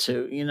 at least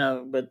two,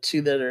 but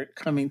two that are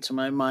coming to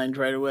my mind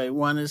right away.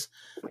 One is,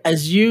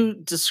 as you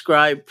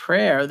describe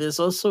prayer, there's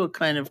also a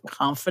kind of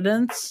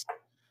confidence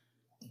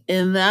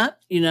in that,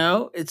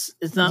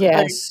 it's not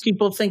like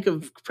people think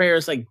of prayer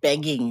as like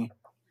begging,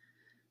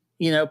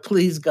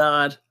 please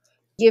God,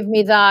 give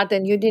me that,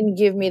 and you didn't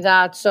give me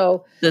that,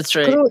 so that's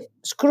right.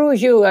 Screw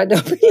you, I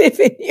don't believe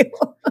in you.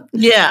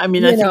 Yeah, I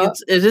mean, I think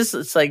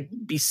it's like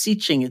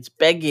beseeching, it's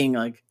begging,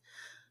 like,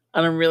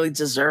 I don't really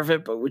deserve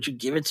it, but would you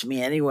give it to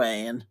me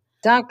anyway? And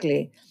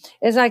exactly,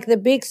 it's like the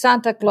big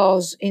Santa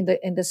Claus in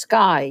the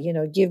sky,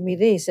 give me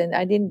this, and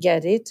I didn't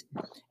get it,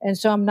 and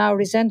so I'm now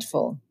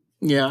resentful.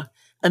 Yeah,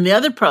 and the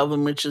other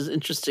problem, which is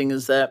interesting,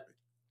 is that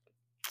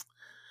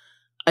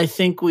I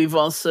think we've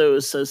also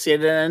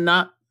associated, and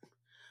not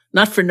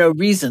for no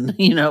reason,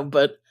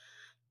 but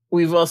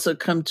we've also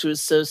come to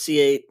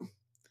associate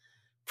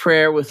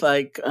prayer with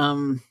like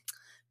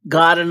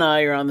God and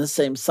I are on the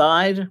same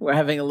side. We're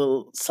having a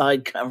little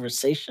side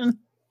conversation.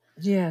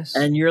 Yes.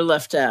 And you're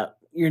left out.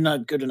 You're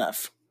not good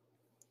enough.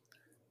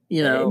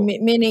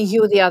 Meaning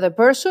you, the other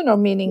person, or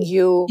meaning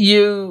you?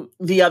 You,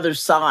 the other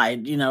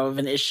side, of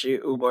an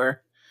issue,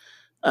 or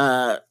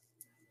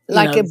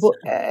like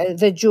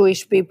the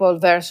Jewish people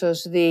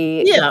versus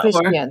the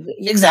Christians.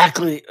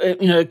 Exactly.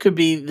 It could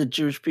be the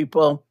Jewish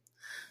people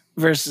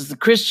versus the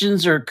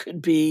Christians, or it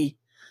could be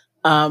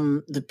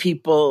the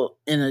people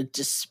in a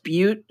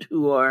dispute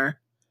who are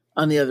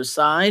on the other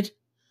side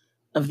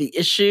of the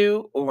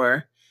issue,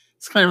 or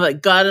it's kind of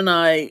like God and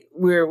I,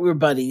 we're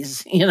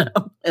buddies,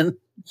 and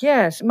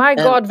yes, my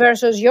God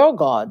versus your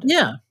God.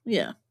 Yeah.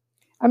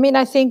 I mean,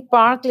 I think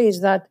partly is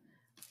that,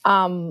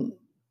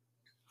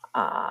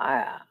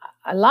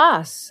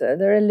 alas,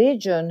 the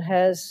religion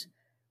has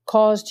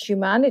caused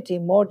humanity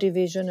more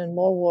division and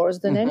more wars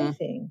than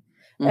anything.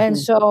 And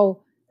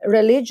so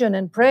religion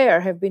and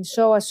prayer have been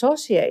so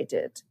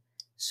associated.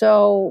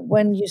 So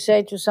when you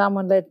say to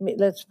someone,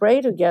 let's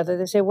pray together,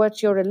 they say,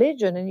 what's your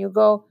religion? And you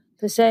go,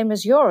 the same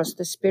as yours.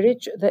 The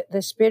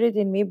spirit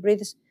in me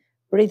breathes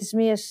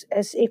me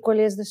as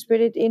equally as the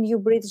spirit in you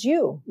breathes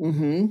you.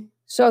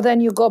 So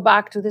then you go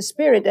back to the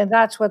spirit, and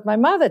that's what my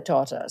mother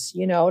taught us,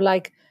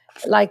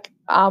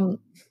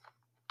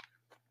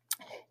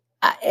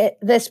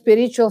 the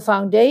spiritual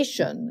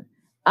foundation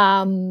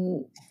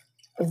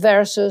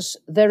versus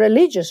the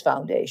religious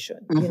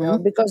foundation,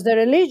 because the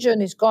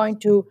religion is going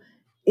to,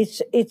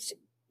 it's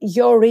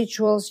your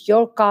rituals,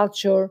 your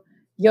culture,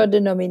 your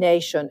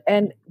denomination.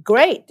 And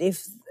great,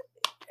 if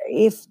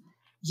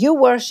you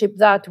worship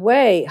that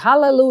way,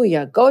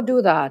 hallelujah, go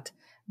do that.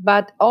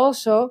 But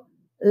also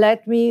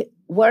let me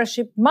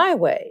worship my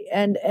way.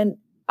 And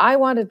I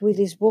wanted with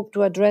this book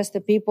to address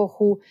the people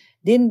who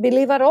didn't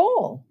believe at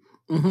all.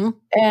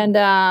 And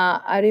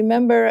I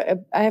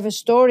remember I have a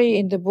story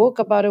in the book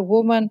about a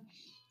woman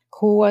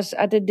who was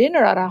at a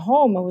dinner at her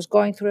home and was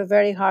going through a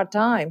very hard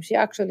time. She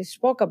actually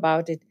spoke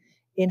about it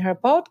in her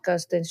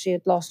podcast, and she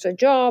had lost her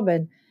job,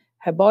 and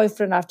her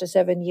boyfriend after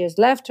 7 years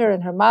left her,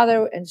 and her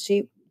mother and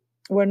she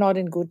were not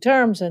in good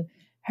terms, and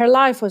her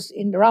life was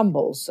in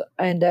rumbles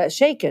and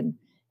shaken.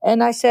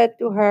 And I said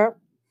to her,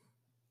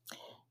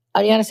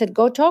 Ariana said,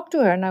 go talk to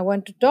her. And I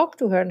went to talk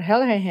to her and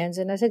held her hands,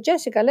 and I said,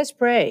 Jessica, let's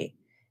pray.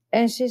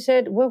 And she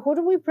said, well, who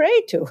do we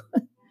pray to?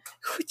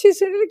 Which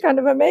is really kind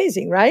of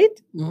amazing, right?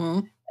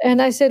 And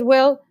I said,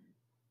 well,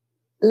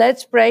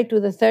 let's pray to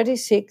the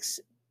 36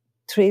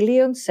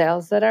 trillion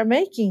cells that are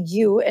making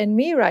you and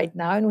me right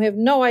now. And we have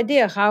no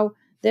idea how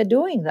they're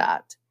doing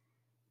that.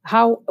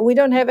 How we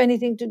don't have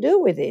anything to do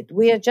with it.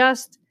 We are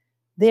just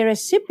the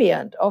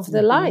recipient of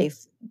the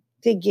life,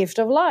 the gift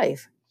of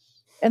life.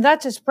 And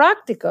that's as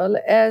practical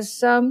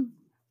as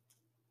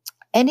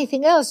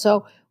anything else.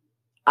 So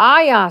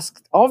I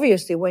asked,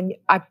 obviously, when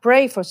I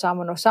pray for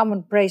someone or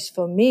someone prays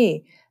for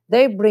me,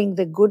 they bring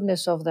the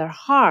goodness of their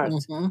heart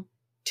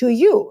to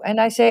you.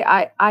 And I say,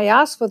 I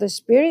ask for the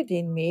Spirit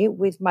in me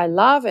with my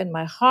love and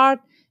my heart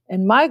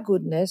and my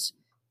goodness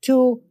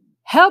to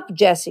help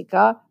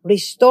Jessica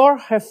restore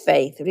her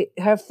faith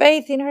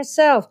in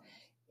herself,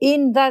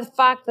 in that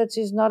fact that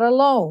she's not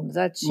alone,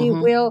 that she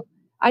will.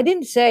 I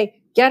didn't say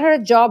get her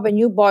a job, a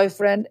new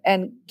boyfriend,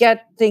 and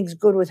get things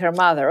good with her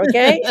mother,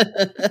 okay?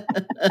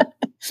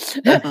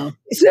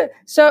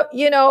 So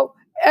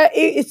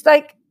it's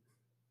like,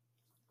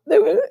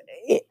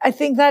 I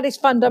think that is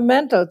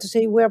fundamental to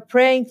say we're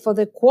praying for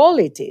the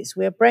qualities.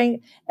 We're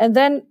praying, and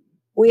then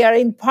we are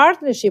in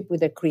partnership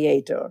with the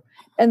Creator.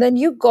 And then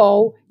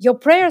your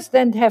prayers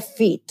then have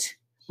feet,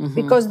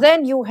 because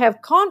then you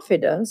have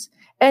confidence,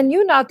 and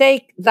you now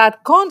take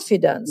that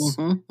confidence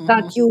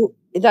that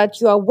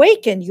you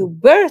awaken, you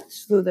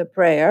birth through the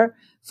prayer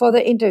for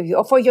the interview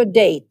or for your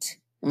date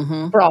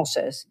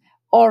process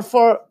or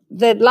for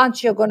the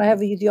lunch you're going to have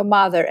with your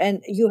mother,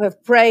 and you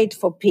have prayed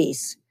for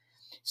peace.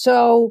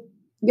 So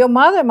your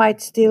mother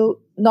might still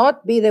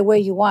not be the way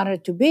you want her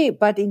to be,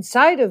 but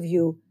inside of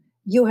you,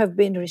 you have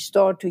been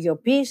restored to your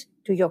peace,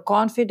 to your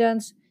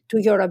confidence,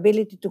 to your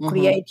ability to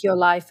create your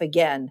life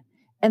again.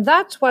 And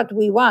that's what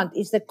we want,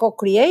 is the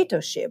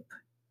co-creatorship.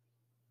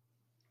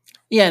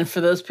 Yeah, and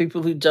for those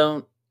people who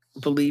don't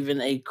believe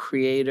in a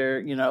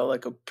creator,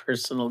 like a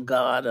personal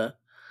God,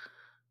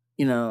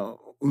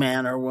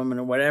 man or woman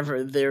or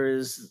whatever, there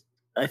is,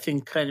 I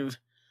think, kind of,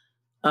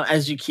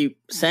 as you keep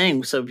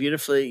saying so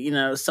beautifully,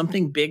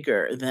 something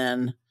bigger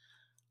than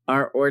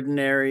our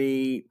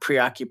ordinary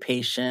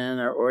preoccupation,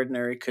 our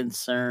ordinary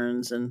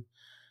concerns. And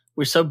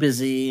we're so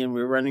busy and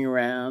we're running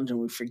around and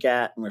we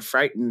forget and we're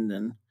frightened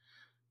and,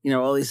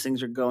 all these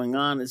things are going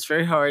on. It's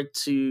very hard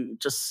to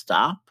just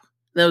stop.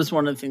 That was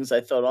one of the things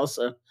I thought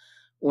also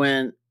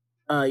when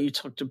you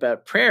talked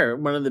about prayer.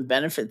 One of the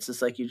benefits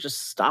is like you're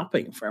just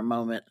stopping for a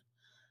moment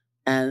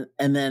and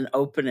then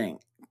opening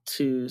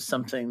to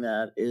something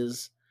that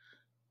is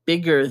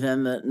bigger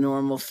than the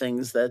normal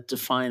things that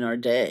define our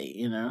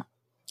day,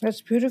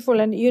 That's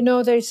beautiful. And,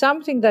 there's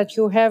something that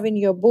you have in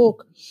your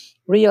book,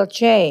 Real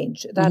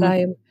Change, that I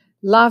am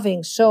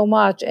loving so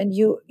much. And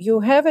you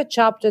have a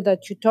chapter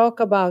that you talk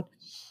about,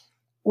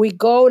 we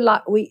do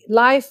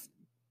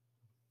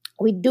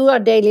our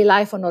daily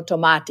life on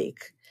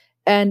automatic,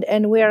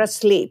 and we are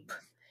asleep.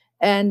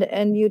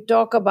 And you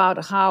talk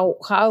about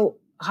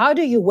how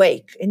do you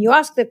wake? And you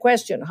ask the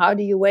question, how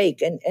do you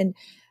wake?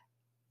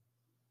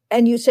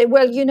 And you say,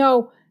 well,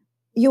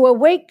 you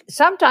awake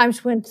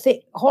sometimes when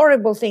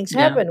horrible things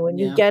happen, when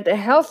you get a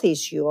health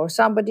issue or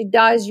somebody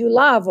dies you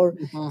love, or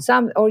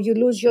or you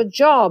lose your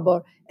job,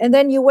 and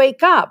then you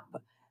wake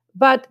up.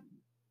 But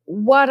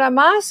what I'm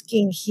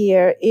asking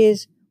here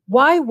is,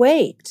 why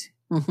wait?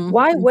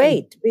 Why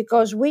wait?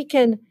 Because we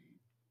can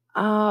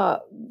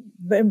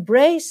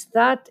embrace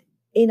that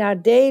in our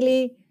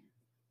daily,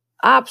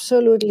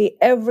 absolutely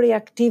every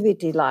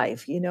activity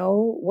life,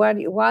 while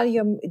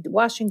you're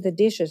washing the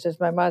dishes, as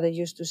my mother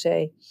used to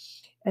say,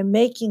 and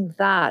making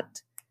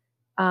that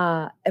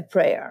a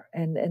prayer.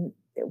 And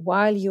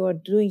while you are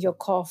doing your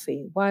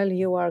coffee, while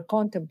you are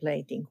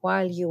contemplating,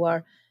 while you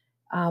are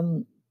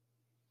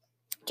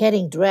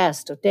getting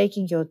dressed or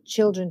taking your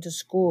children to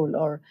school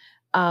or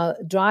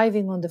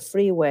driving on the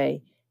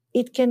freeway,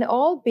 it can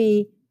all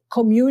be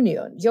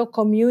communion, your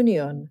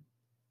communion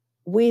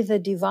with the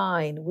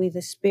divine, with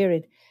the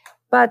Spirit.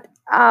 But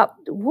I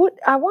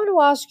want to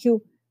ask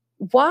you,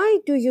 why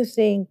do you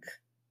think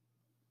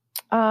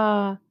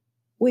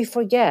we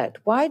forget?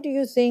 Why do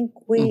you think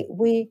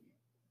we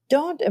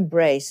don't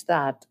embrace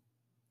that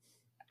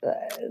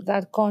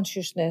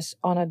consciousness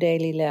on a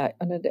daily life?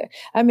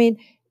 I mean,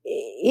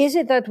 is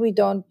it that we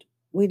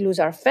lose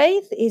our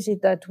faith? Is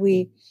it that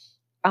we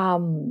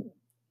don't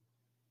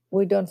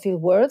feel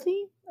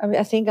worthy? I mean,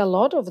 I think a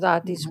lot of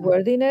that is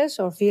worthiness,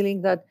 or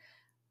feeling that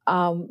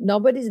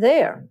nobody's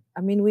there.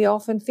 I mean, we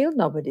often feel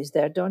nobody's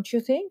there, don't you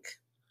think?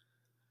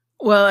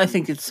 Well, I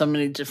think it's so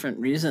many different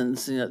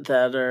reasons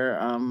that are.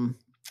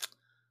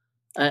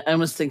 I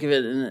almost think of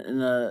it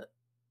in a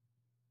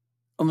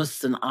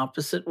almost an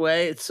opposite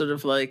way. It's sort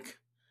of like,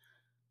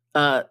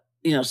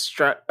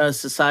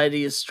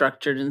 society is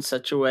structured in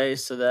such a way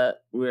so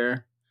that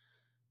we're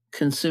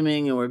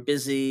consuming and we're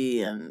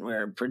busy and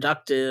we're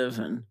productive,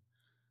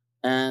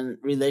 and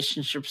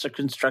relationships are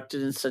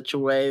constructed in such a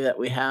way that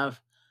we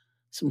have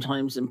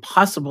sometimes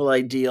impossible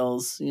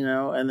ideals,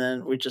 and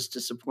then we're just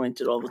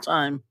disappointed all the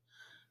time.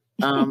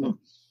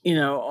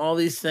 All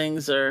these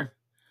things are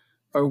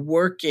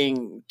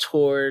working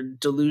toward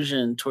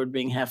delusion, toward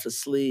being half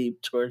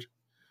asleep, toward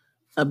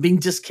being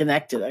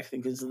disconnected, I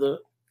think is the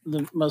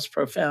most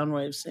profound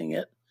way of seeing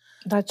it.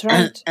 That's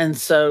right. And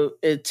so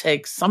it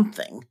takes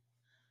something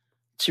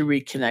to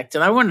reconnect.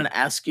 And I wanted to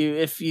ask you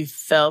if you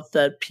felt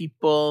that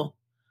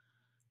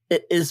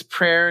is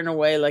prayer in a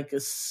way like a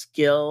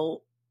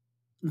skill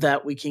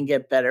that we can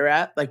get better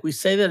at? Like we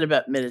say that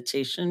about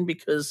meditation,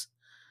 because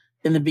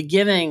in the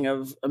beginning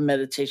of a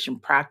meditation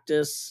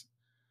practice,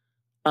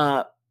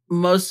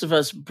 most of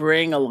us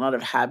bring a lot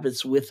of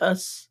habits with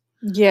us.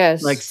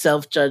 Yes. Like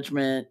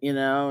self-judgment,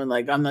 and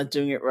like, I'm not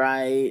doing it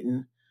right.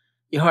 And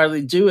you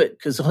hardly do it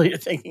because all you're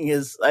thinking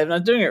is, I'm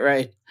not doing it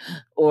right.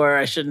 Or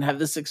I shouldn't have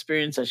this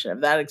experience. I should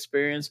have that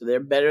experience. Or they're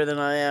better than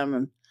I am.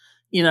 And,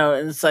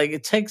 and it's like,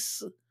 it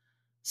takes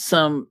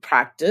some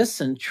practice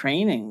and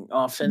training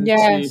often to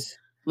Yes.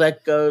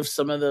 let go of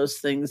some of those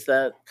things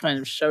that kind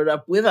of showed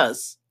up with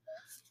us.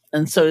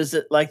 And so is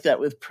it like that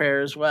with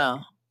prayer as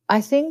well?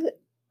 I think,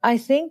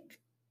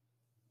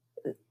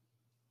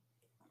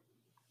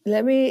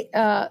 let me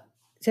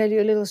tell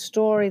you a little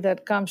story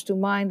that comes to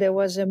mind. There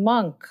was a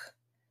monk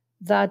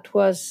that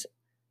was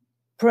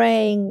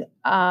praying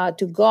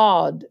to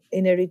God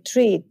in a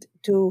retreat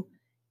to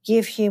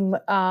give him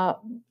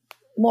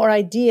more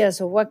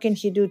ideas of what can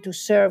he do to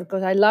serve,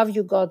 because I love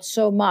you, God,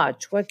 so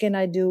much. What can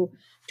I do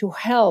to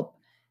help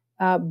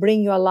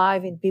bring you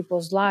alive in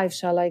people's lives?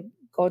 Shall I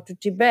go to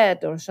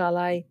Tibet, or shall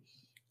I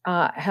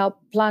help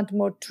plant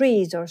more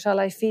trees, or shall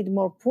I feed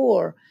more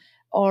poor,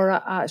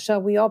 or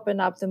shall we open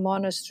up the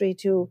monastery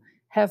to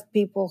have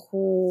people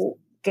who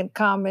can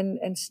come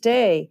and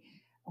stay?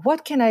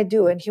 What can I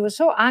do? And he was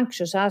so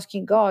anxious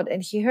asking God,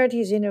 and he heard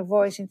his inner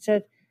voice and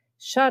said,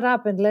 shut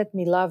up and let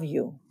me love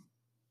you.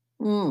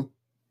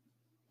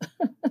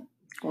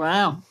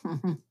 Wow.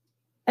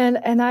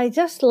 And I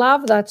just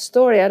love that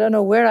story. I don't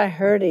know where I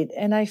heard it.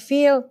 And I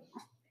feel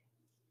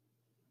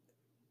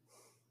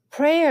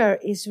prayer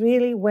is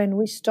really when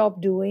we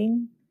stop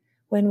doing,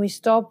 when we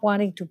stop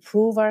wanting to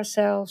prove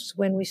ourselves,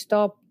 when we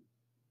stop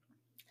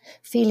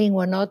feeling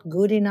we're not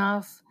good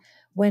enough,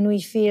 when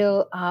we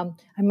feel I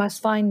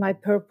must find my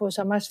purpose,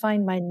 I must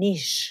find my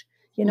niche.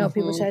 You know,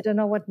 people say, I don't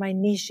know what my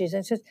niche is.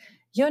 And it says,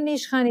 your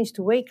niche, honey, is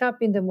to wake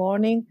up in the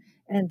morning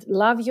and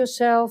love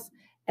yourself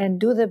and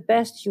do the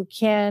best you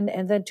can.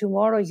 And then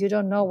tomorrow you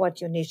don't know what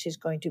your niche is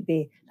going to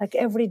be. Like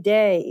every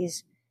day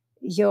is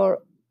your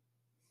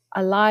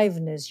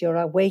aliveness, your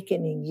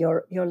awakening,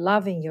 your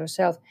loving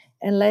yourself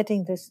and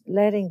letting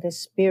the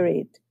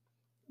spirit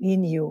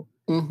in you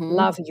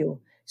love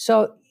you.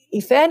 So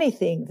if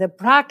anything, the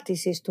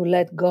practice is to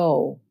let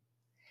go.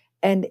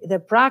 And the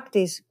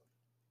practice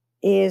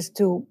is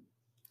to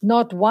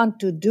not want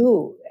to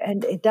do.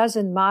 And it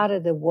doesn't matter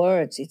the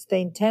words. It's the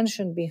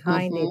intention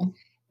behind it.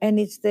 And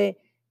it's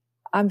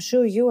I'm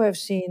sure you have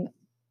seen,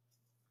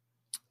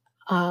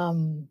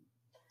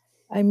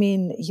 I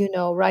mean, you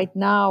know, right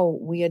now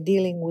we are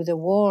dealing with a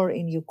war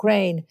in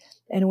Ukraine.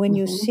 And when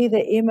you see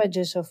the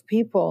images of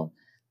people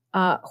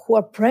who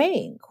are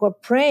praying,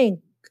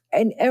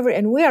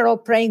 and we are all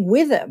praying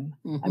with them.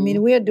 I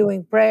mean, we are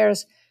doing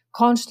prayers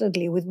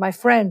constantly with my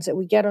friends.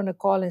 We get on a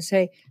call and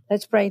say,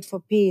 let's pray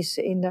for peace.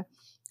 In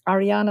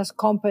Ariana's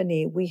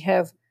company, we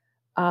have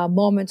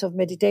moments of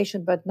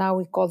meditation, but now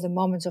we call them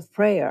moments of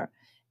prayer.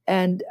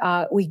 And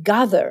we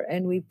gather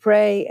and we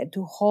pray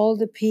to hold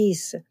the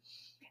peace.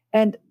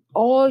 And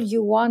all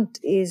you want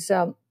is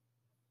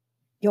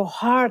your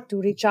heart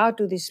to reach out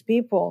to these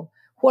people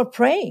who are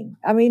praying.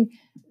 I mean,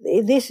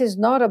 this is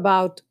not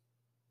about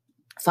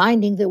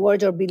finding the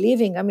words or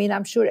believing. I mean,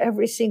 I'm sure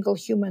every single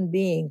human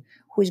being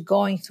who is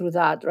going through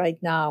that right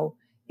now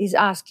is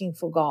asking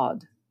for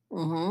God.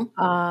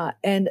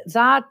 And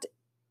that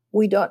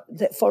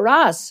for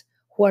us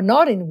who are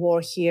not in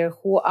war here,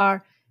 who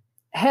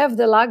have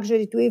the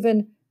luxury to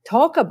even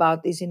talk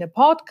about this in a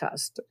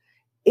podcast,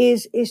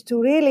 is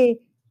to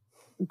really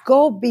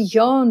go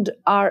beyond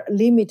our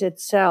limited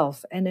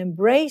self and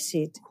embrace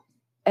it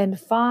and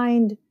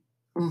find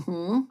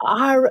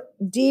our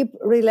deep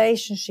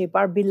relationship,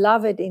 our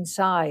beloved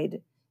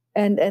inside.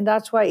 And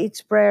that's why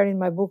each prayer in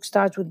my book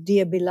starts with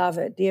dear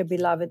beloved,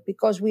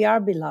 because we are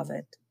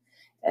beloved.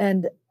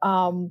 And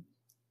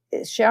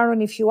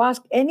Sharon, if you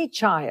ask any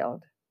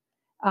child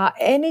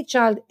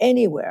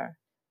anywhere,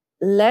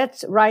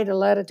 let's write a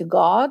letter to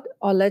God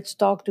or let's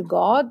talk to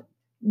God,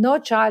 no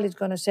child is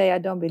going to say, I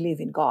don't believe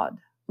in God.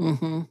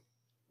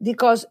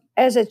 Because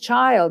as a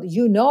child,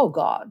 you know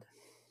God.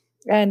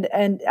 And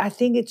I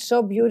think it's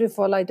so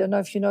beautiful. I don't know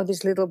if you know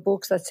these little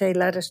books that say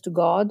letters to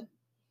God.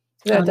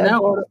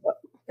 No.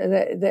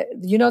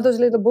 You know those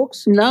little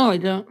books? No, I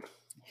don't.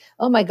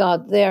 Oh my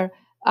God, they're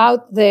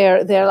out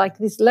there. They're like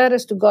these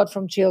letters to God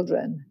from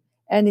children.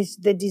 And it's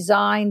the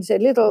designs,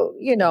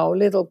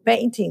 little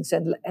paintings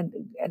and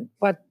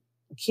what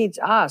kids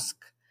ask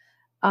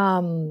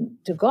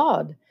to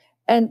God.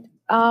 And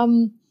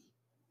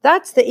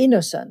that's the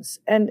innocence.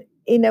 And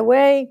in a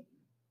way,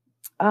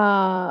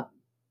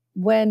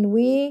 when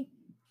we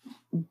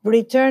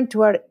return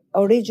to our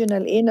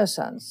original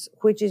innocence,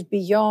 which is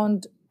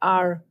beyond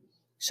our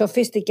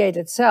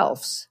sophisticated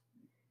selves,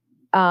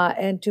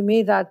 and to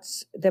me,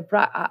 that's the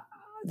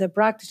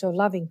practice of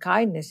loving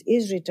kindness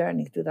is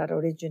returning to that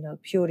original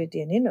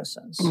purity and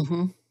innocence.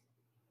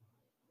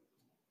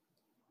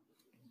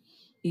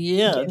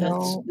 Yeah,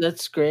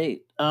 that's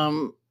great.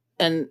 And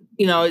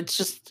it's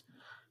just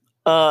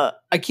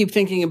I keep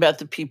thinking about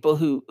the people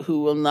who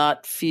will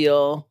not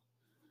feel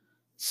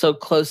so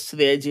close to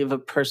the idea of a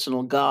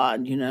personal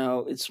God.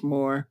 It's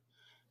more,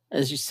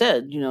 as you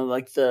said,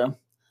 like the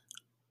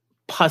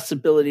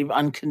possibility of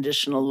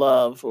unconditional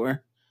love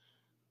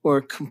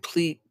or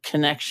complete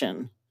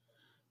connection.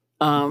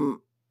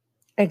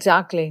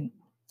 Exactly.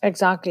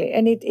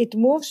 And it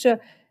moves,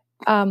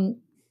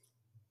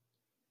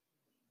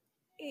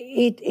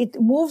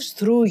 it moves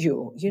through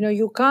you.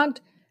 You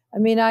can't,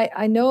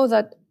 I know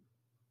that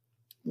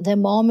the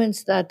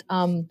moments that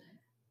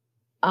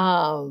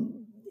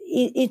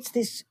it's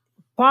this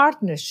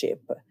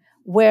partnership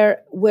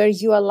where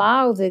you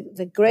allow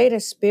the greater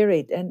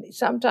spirit, and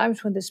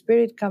sometimes when the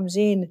spirit comes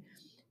in,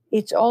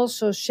 it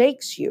also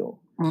shakes you,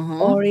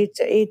 or it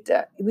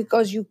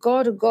because you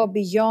got to go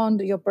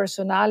beyond your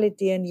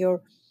personality and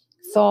your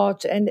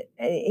thoughts, and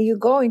you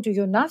go into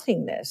your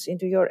nothingness,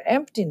 into your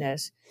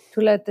emptiness,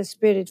 to let the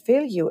spirit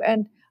fill you.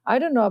 And I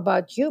don't know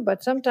about you,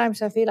 but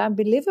sometimes I feel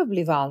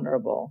unbelievably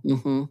vulnerable,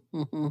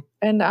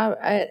 and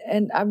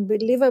and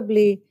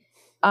unbelievably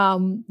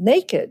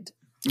naked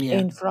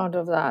in front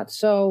of that.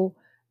 So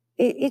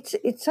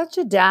it's such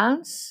a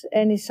dance,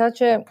 and it's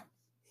such a,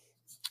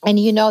 and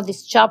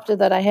this chapter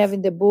that I have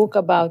in the book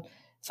about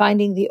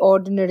finding the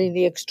ordinary,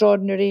 the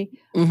extraordinary,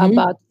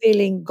 about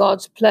feeling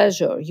God's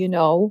pleasure,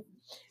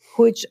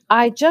 which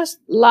I just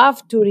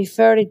love to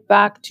refer it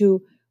back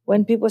to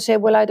when people say,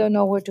 well, I don't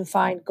know where to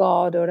find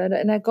God,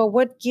 and I go,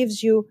 what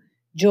gives you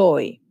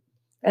joy?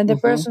 And the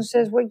person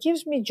says, what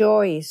gives me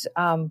joy is,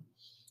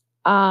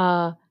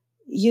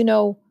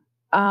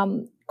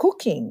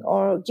 cooking,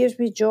 or gives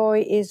me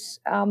joy is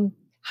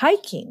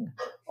hiking,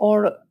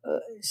 or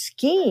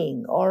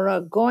skiing,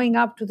 or going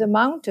up to the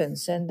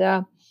mountains, and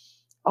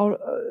or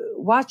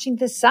watching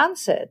the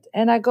sunset.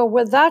 And I go,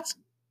 well, that's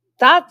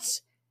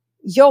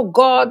your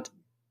God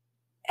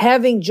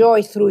having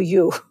joy through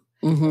you,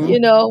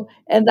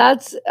 and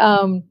that's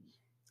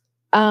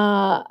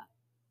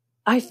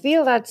I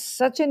feel that's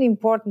such an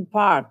important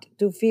part,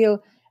 to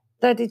feel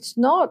that it's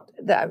not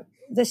that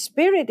the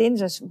spirit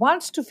in us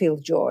wants to feel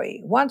joy,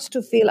 wants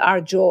to feel our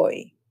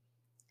joy.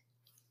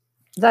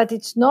 That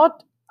it's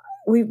not,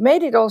 we've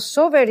made it all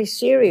so very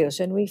serious,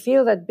 and we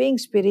feel that being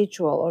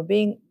spiritual or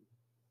being,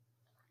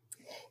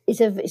 it's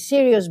a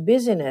serious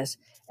business.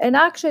 And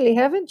actually,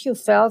 haven't you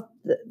felt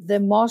the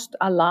most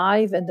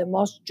alive and the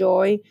most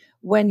joy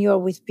when you're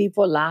with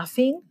people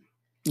laughing?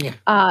 Yeah.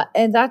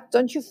 And that,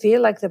 don't you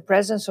feel like the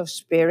presence of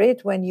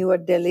spirit when you are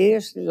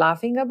deliriously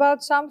laughing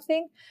about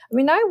something? I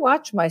mean, I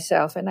watch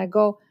myself and I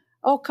go,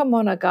 oh, come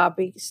on,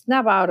 Agape,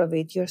 snap out of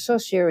it. You're so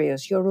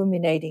serious. You're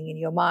ruminating in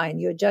your mind.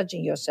 You're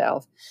judging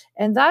yourself.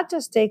 And that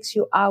just takes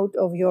you out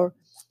of your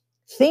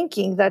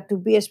thinking that to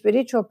be a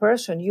spiritual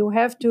person, you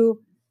have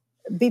to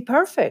be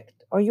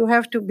perfect, or you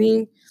have to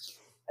be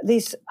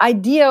this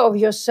idea of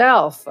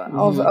yourself,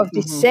 of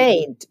the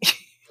saint.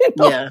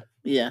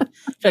 Yeah.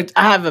 In fact,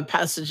 I have a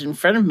passage in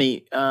front of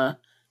me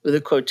with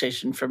a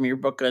quotation from your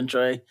book on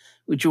joy.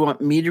 Would you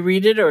want me to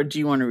read it, or do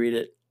you want to read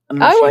it?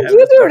 I want you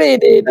to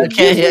read it.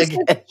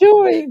 Okay.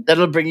 Joy.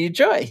 That'll bring you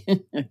joy.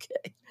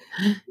 Okay.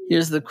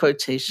 Here's the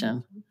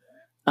quotation.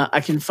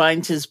 I can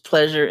find his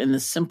pleasure in the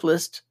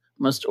simplest,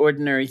 most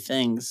ordinary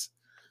things.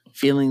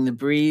 Feeling the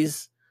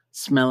breeze,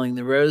 smelling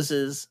the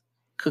roses,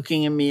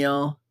 cooking a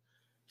meal,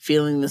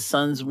 feeling the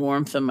sun's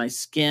warmth on my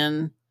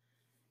skin,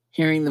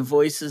 hearing the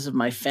voices of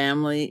my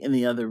family in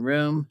the other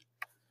room,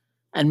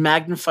 and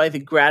magnify the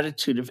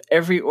gratitude of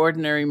every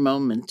ordinary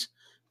moment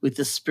with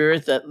the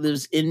spirit that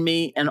lives in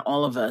me and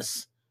all of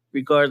us,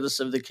 regardless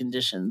of the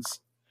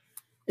conditions.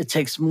 It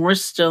takes more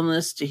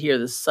stillness to hear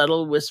the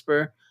subtle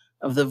whisper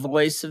of the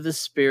voice of the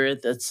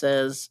spirit that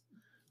says,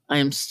 I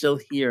am still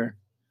here.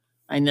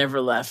 I never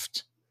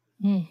left.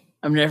 I'm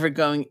never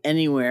going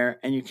anywhere,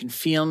 and you can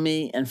feel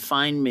me and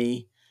find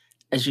me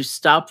as you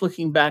stop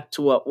looking back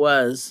to what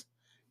was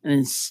and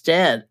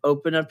instead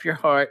open up your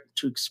heart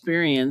to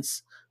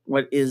experience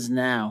what is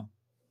now.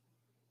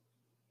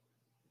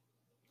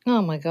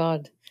 Oh my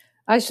God.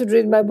 I should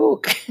read my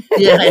book.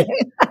 Yeah.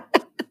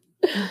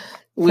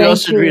 We all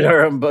should read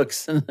our own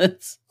books.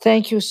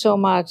 Thank you so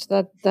much.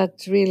 That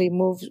really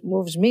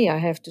moves me, I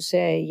have to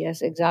say.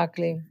 Yes,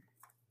 exactly.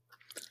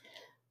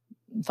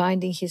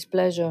 Finding his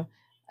pleasure.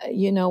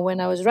 When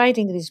I was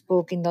writing this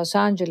book in Los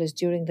Angeles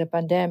during the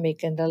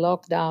pandemic and the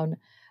lockdown,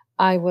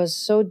 I was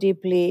so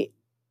deeply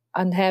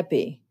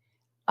unhappy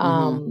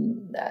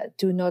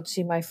to not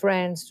see my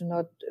friends, to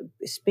not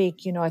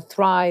speak. I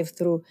thrive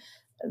through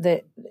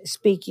the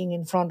speaking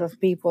in front of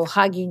people,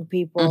 hugging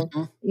people.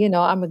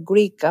 I'm a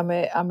Greek. I'm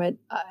an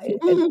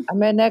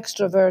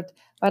extrovert,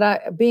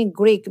 but being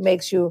Greek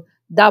makes you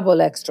double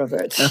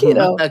extrovert.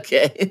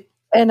 Okay.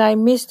 And I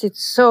missed it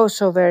so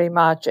very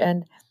much.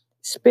 And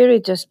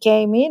Spirit just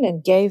came in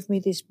and gave me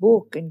this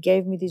book and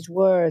gave me these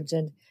words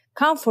and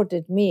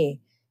comforted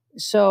me.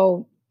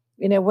 So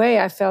in a way,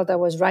 I felt I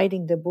was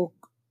writing the book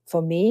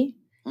for me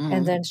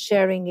and then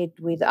sharing it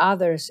with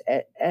others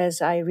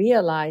as I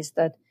realized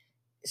that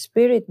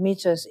Spirit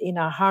meets us in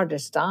our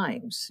hardest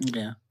times.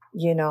 Yeah.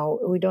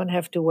 We don't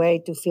have to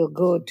wait to feel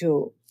good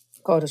to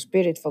go to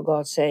Spirit, for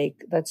God's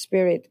sake. That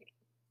Spirit,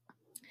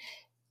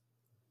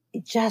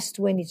 just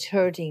when it's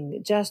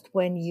hurting, just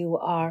when you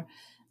are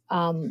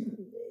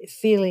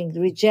feeling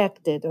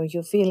rejected or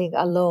you're feeling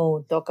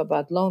alone, talk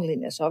about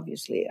loneliness,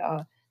 obviously,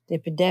 the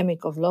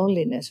epidemic of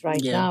loneliness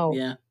right now.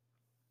 Yeah.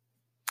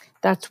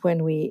 That's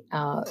when we,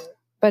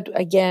 but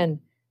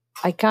again,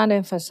 I can't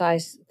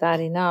emphasize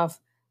that enough.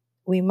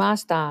 We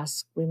must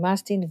ask, we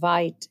must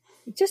invite.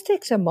 It just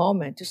takes a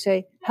moment to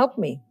say, help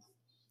me.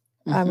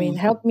 I mean,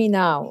 help me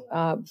now.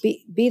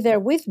 Be there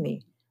with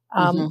me.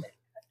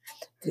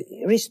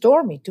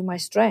 Restore me to my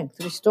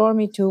strength. Restore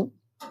me to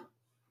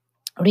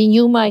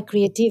renew my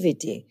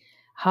creativity.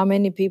 How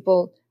many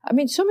people, I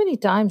mean, so many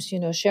times,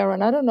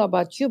 Sharon, I don't know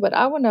about you, but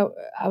I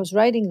was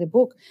writing the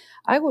book,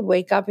 I would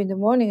wake up in the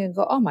morning and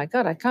go, oh my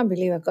God, I can't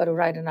believe I've got to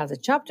write another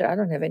chapter. I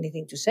don't have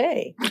anything to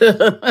say.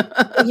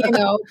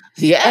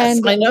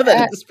 Yes, I know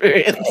that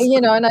experience.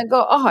 And I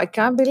go, oh, I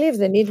can't believe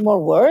they need more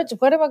words.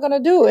 What am I going to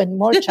do? And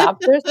more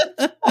chapters.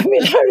 I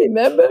mean, I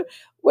remember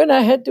when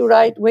I had to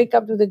Wake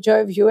Up to the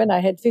Joy of You, and I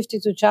had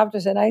 52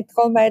 chapters, and I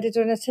called my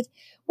editor and I said,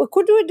 well,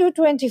 could we do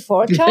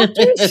 24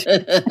 chapters?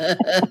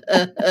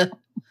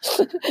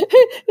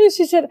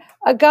 She said,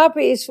 Agape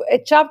is a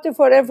chapter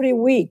for every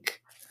week.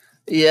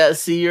 Yeah,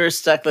 see, you're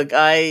stuck. Like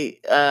I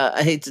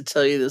hate to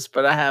tell you this,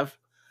 but I have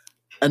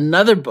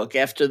another book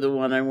after the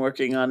one I'm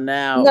working on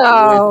now,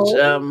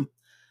 which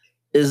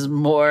is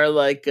more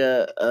like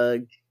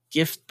a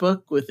gift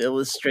book with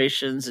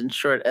illustrations and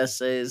short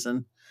essays.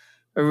 And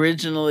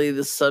originally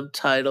the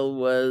subtitle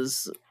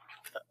was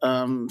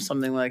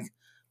something like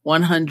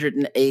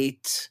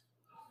 108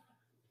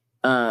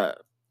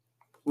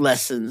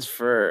 lessons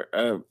for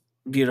a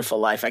beautiful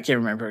life. I can't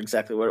remember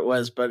exactly what it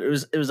was, but it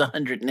was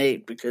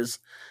 108 because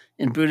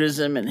in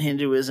Buddhism and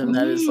Hinduism,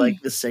 that is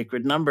like the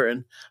sacred number.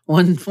 And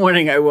one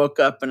morning I woke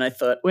up and I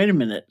thought, wait a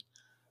minute,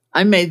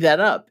 I made that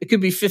up. It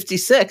could be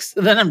 56,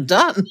 and then I'm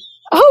done.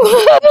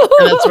 Oh,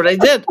 and that's what I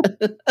did.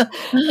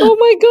 Oh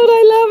my God,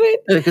 I love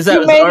it. Because that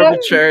was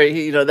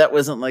arbitrary. That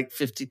wasn't like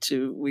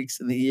 52 weeks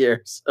in the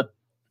year. So.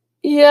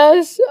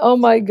 Yes. Oh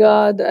my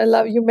God, I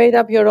love you. Made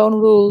up your own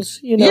rules.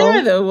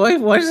 Yeah. Though,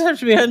 why does it have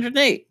to be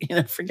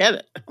 108? Forget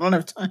it. I don't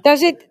have time.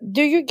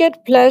 Do you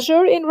get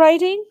pleasure in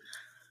writing?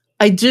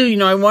 I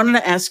do. I wanted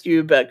to ask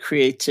you about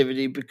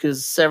creativity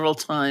because several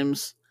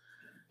times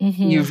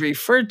you've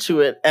referred to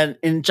it, and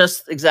in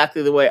just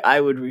exactly the way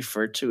I would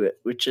refer to it,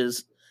 which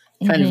is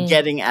kind of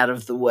getting out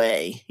of the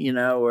way,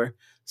 or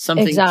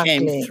something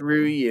came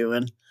through you.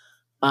 And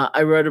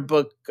I wrote a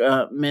book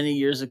many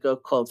years ago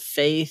called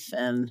Faith,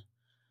 and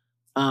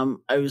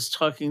I was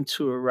talking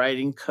to a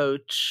writing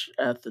coach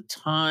at the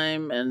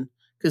time, and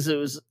because it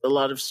was a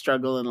lot of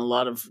struggle in a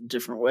lot of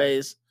different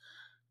ways.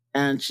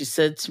 And she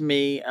said to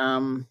me,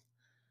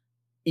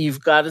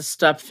 you've got to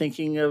stop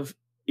thinking of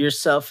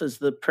yourself as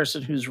the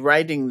person who's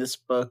writing this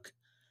book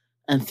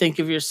and think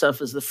of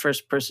yourself as the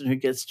first person who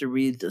gets to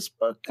read this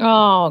book.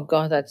 Oh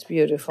God, that's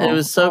beautiful. And it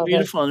was so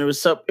beautiful. And it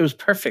was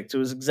perfect. It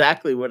was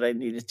exactly what I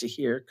needed to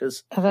hear.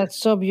 That's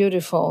so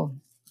beautiful.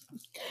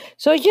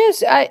 So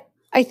yes, I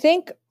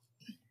think,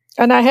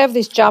 and I have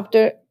this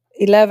chapter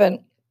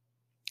 11,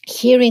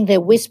 hearing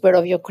the whisper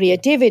of your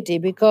creativity,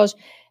 because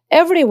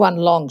everyone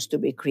longs to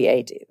be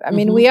creative. I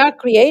mean, we are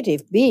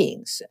creative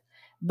beings,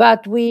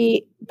 but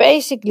we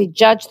basically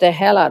judge the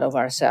hell out of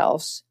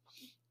ourselves.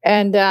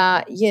 And,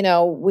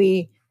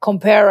 we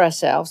compare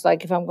ourselves.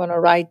 Like if I'm going to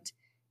write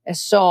a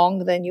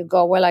song, then you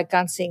go, well, I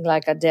can't sing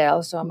like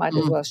Adele, so I might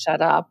as well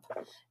shut up.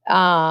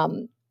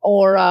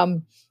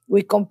 Or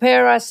we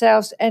compare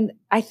ourselves. And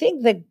I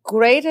think the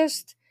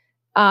greatest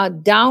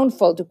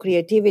downfall to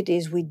creativity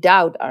is we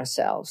doubt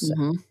ourselves.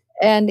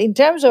 And in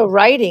terms of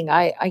writing,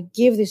 I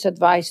give this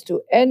advice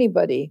to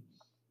anybody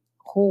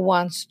who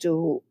wants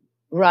to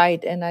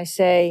write. And I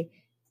say,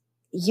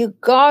 you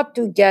got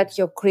to get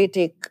your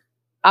critic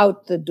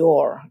out the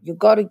door. You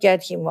got to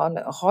get him on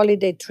a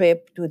holiday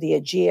trip to the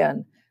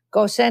Aegean.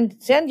 Go send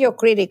your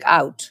critic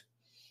out,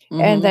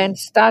 and then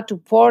start to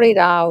pour it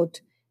out,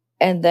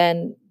 and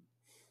then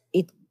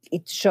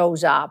it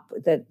shows up.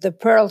 The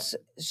pearls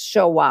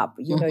show up.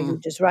 You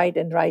just write,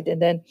 and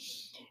then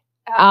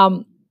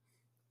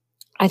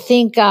I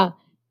think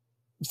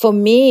for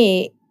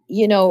me,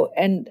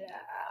 and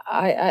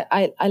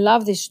I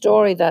love this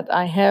story that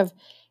I have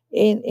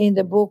in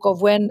the book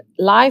of when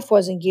life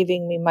wasn't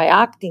giving me my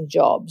acting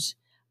jobs.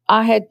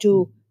 I had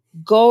to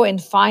go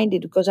and find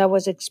it because I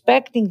was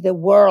expecting the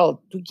world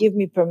to give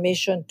me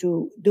permission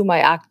to do my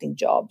acting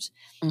jobs.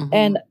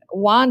 And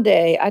one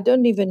day, I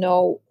don't even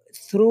know,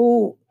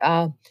 through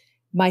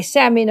my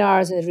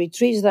seminars and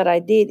retreats that I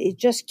did, it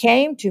just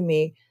came to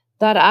me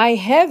that I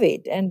have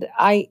it. And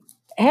I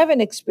have an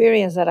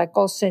experience that I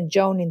call St.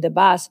 Joan in the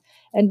Bus.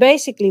 And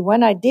basically,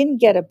 when I didn't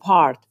get a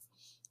part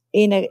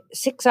in a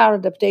 6-hour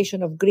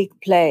adaptation of Greek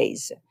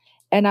plays,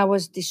 and I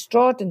was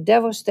distraught and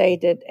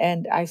devastated,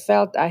 and I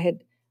felt I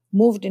had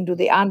moved into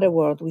the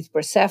underworld with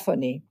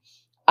Persephone,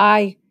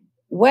 I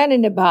went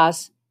in a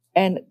bus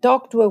and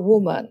talked to a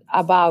woman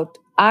about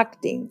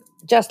acting,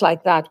 just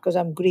like that, because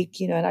I'm Greek,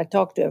 and I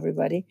talk to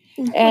everybody.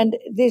 And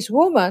this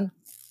woman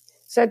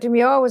said to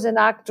me, I was an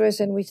actress,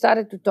 and we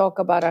started to talk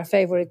about our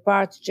favorite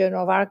parts, Joan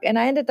of Arc, and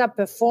I ended up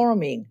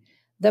performing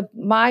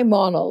my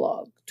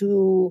monologue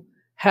to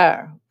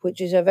her,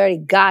 which is a very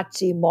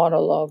gutsy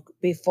monologue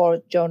before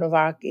Joan of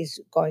Arc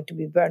is going to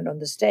be burned on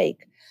the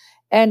stake.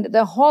 And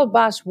the whole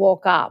bus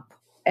woke up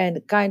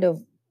and kind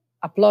of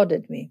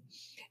applauded me.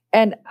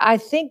 And I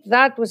think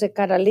that was a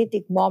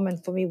catalytic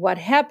moment for me. What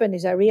happened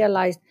is I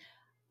realized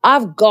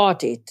I've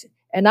got it.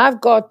 And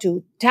I've got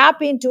to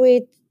tap into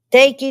it,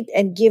 take it,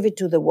 and give it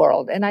to the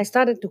world. And I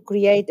started to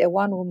create a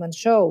one-woman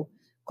show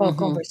called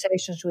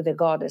Conversations with the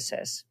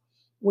Goddesses,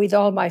 with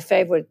all my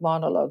favorite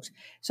monologues.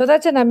 So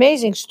that's an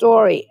amazing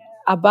story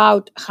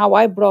about how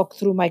I broke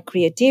through my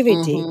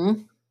creativity.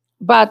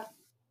 But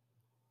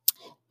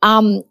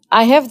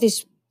I have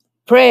this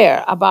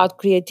prayer about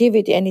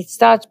creativity, and it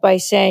starts by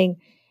saying,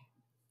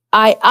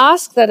 I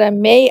ask that I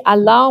may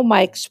allow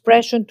my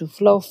expression to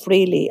flow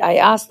freely. I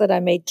ask that I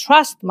may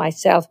trust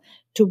myself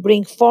to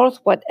bring forth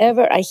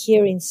whatever I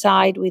hear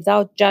inside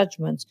without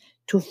judgments,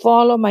 to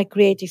follow my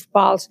creative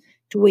pulse,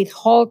 to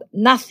withhold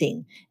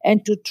nothing,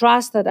 and to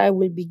trust that I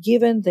will be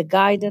given the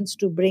guidance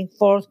to bring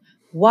forth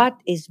what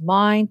is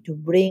mine to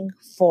bring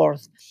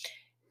forth.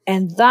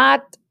 And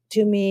that,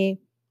 to me,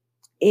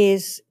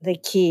 is the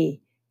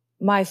key.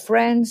 My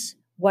friends,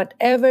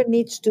 whatever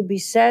needs to be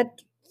said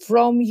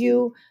from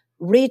you,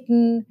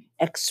 written,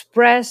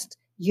 expressed,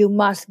 you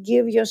must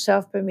give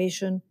yourself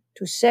permission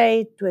to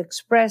say it, to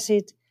express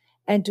it,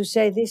 and to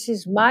say, this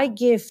is my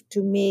gift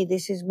to me.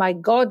 This is my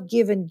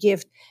God-given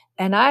gift,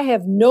 and I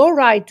have no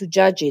right to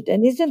judge it.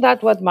 And isn't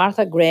that what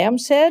Martha Graham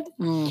said?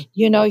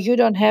 You know, you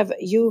have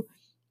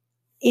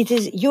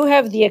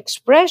the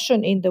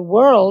expression in the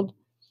world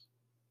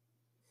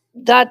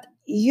that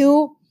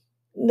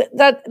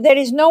there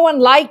is no one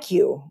like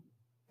you.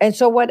 And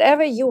so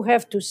whatever you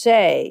have to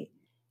say,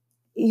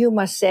 you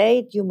must say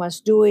it, you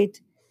must do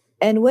it.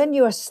 And when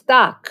you are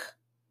stuck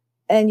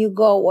and you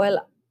go,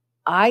 well,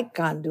 I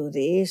can't do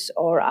this,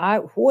 or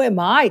who am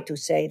I to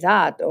say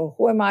that, or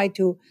who am I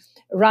to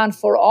run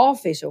for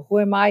office, or who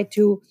am I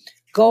to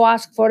go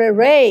ask for a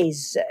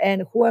raise,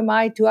 and who am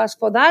I to ask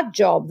for that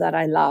job that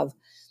I love?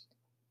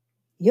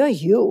 You're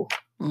you.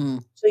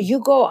 So you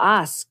go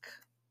ask.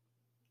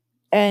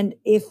 And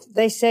if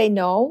they say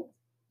no,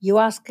 you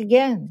ask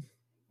again.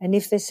 And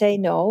if they say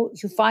no,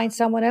 you find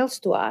someone else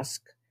to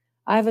ask.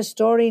 I have a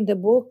story in the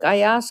book.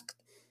 I asked,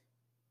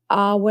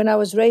 when I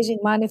was raising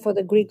money for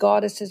the Greek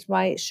Goddesses,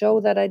 my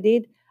show that I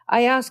did,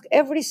 I asked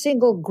every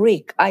single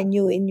Greek I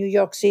knew in New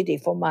York City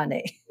for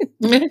money.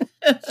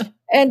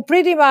 And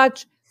pretty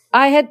much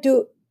I had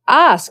to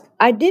ask.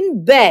 I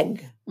didn't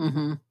beg.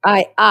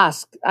 I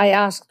asked. I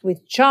asked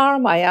with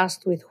charm. I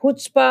asked with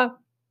chutzpah.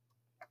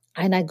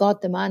 And I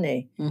got the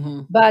money.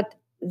 But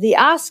the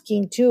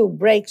asking, too,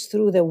 breaks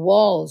through the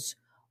walls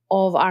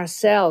of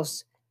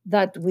ourselves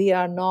that we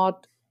are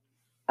not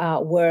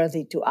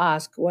worthy to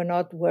ask. We're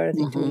not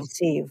worthy to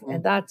receive.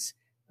 And that's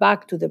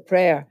back to the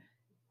prayer.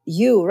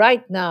 You,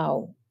 right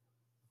now,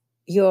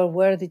 you're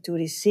worthy to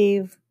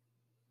receive.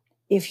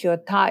 If you're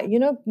tired,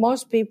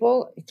 most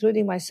people,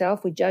 including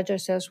myself, we judge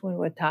ourselves when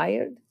we're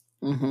tired.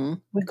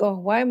 We go,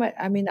 why am I?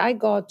 I mean, I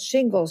got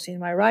shingles in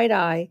my right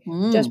eye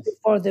just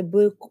before the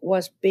book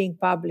was being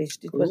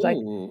published. It was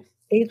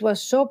it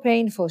was so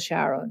painful,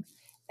 Sharon.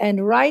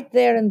 And right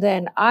there and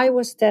then, I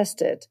was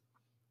tested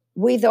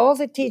with all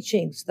the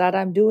teachings that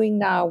I'm doing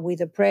now with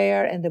the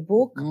prayer and the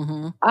book.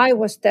 I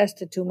was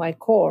tested to my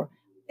core.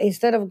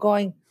 Instead of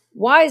going,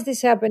 why is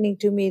this happening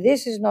to me?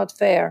 This is not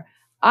fair.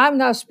 I'm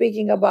now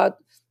speaking about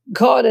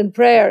God and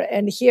prayer.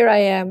 And here I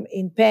am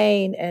in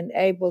pain and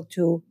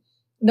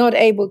not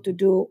able to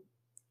do,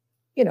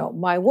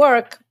 my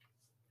work.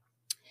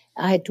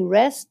 I had to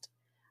rest.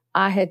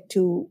 I had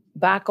to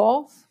back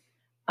off.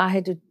 I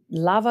had to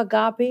love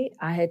agape.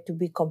 I had to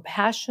be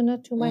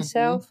compassionate to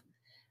myself.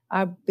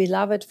 Our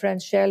beloved friend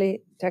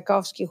Shelley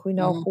Tarkovsky,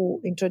 who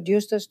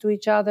introduced us to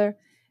each other,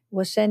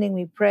 was sending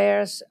me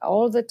prayers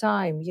all the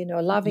time,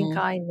 loving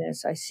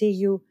kindness. I see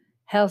you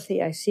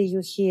healthy. I see you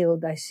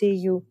healed. I see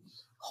you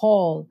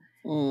whole.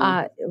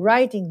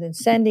 Writing them,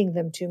 sending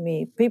them to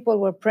me. People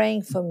were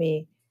praying for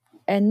me.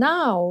 And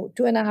now,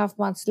 2.5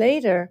 months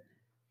later,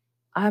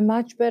 I'm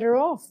much better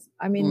off.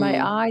 I mean, my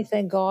eye,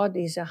 thank God,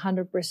 is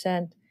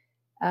 100%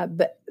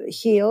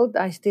 healed.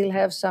 I still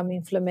have some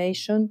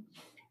inflammation,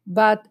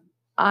 but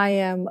I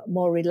am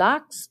more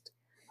relaxed.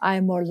 I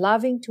am more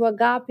loving to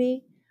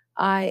agape.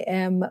 I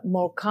am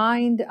more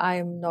kind. I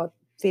am not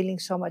feeling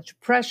so much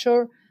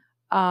pressure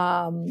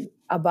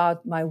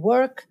about my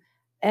work.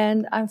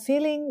 And I'm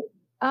feeling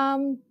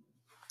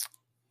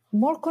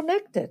more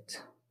connected.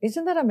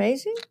 Isn't that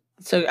amazing?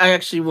 So I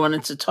actually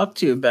wanted to talk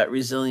to you about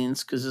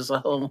resilience because there's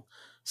a whole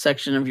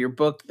section of your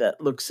book that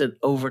looks at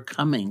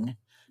overcoming,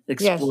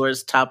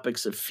 explores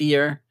topics of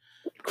fear,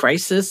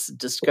 crisis,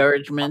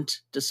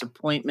 discouragement,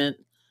 disappointment,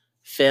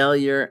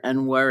 failure,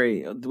 and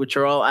worry, which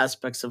are all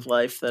aspects of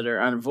life that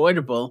are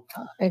unavoidable,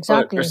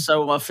 but are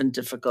so often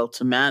difficult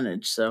to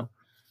manage. So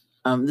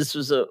this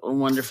was a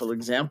wonderful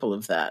example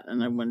of that.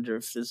 And I wonder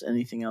if there's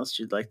anything else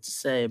you'd like to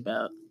say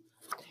about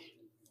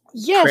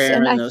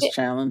prayer and those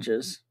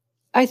challenges.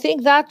 I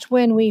think that's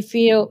when we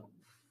feel,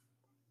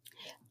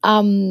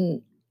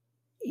 I'm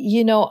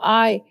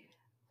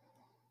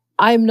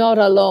not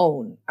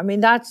alone. I mean,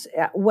 that's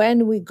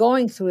when we're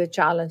going through a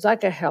challenge,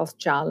 like a health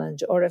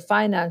challenge or a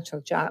financial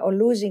challenge or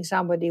losing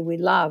somebody we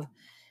love.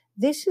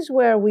 This is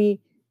where we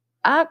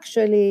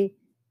actually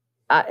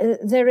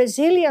the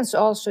resilience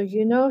also,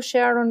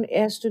 Sharon,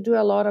 has to do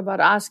a lot about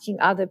asking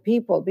other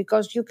people,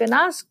 because you can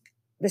ask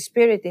the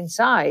spirit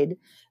inside,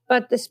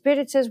 but the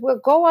spirit says, well,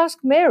 go ask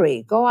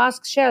Mary, go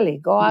ask Shelley,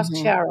 go ask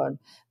Sharon,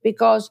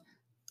 because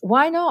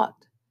why not?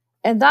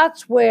 And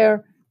that's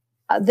where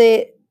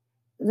the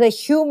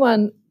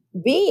human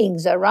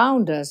beings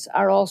around us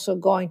are also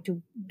going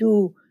to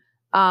do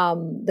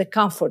the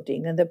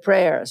comforting and the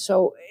prayer.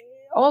 So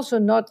also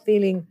not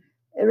feeling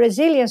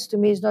resilience to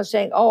me is not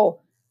saying, oh,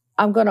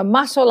 I'm going to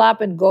muscle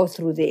up and go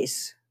through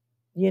this.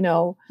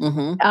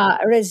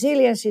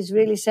 Resilience is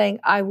really saying,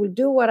 I will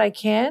do what I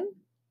can,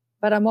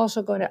 but I'm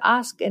also going to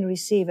ask and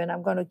receive, and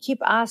I'm going to keep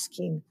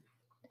asking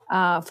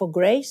for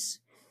grace,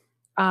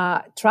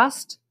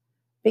 trust,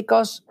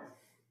 because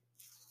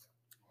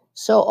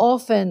so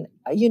often,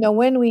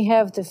 when we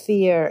have the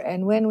fear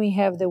and when we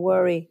have the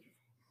worry,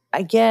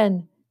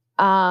 again,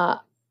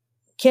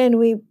 can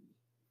we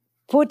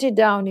put it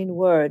down in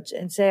words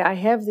and say, I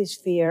have this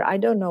fear, I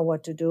don't know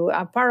what to do,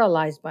 I'm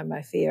paralyzed by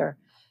my fear.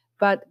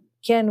 But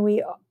can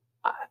we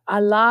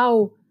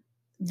allow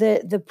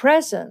the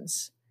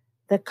presence,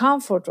 the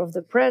comfort of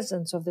the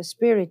presence of the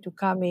Spirit to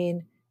come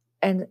in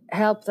and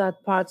help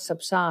that part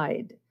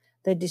subside,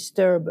 the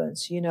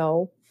disturbance,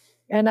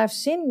 And I've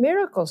seen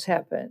miracles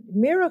happen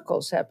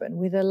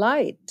with the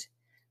light.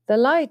 The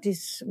light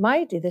is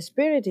mighty, the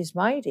Spirit is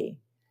mighty.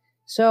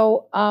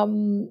 So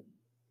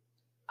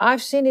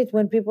I've seen it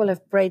when people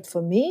have prayed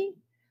for me.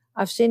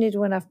 I've seen it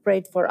when I've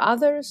prayed for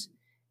others.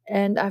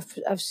 And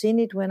I've seen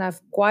it when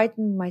I've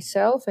quietened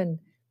myself and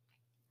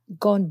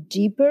gone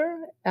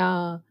deeper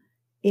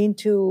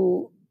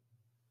into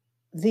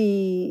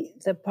the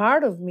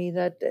part of me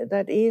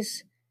that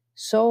is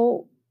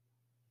so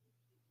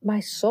my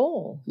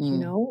soul,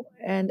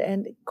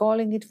 and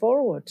calling it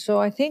forward. So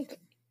I think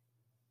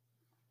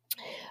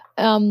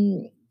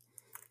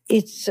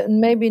it's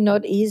maybe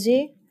not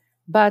easy,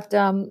 but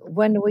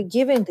when we're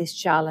given these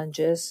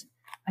challenges,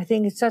 I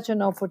think it's such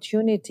an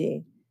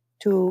opportunity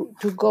to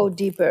go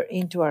deeper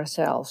into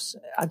ourselves.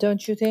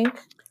 Don't you think?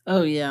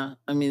 Oh, yeah.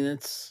 I mean,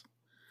 it's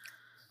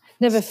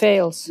never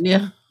fails.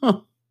 Yeah.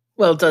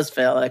 Well, it does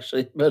fail,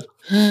 actually, but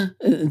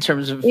in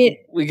terms of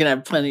we can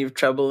have plenty of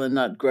trouble and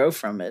not grow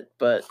from it.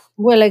 But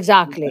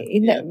exactly.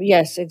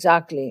 Yes,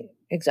 exactly.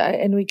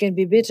 And we can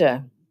be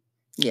bitter.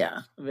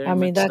 Yeah. I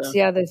mean, that's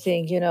the other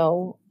thing,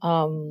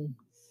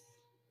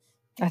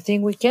 I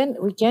think we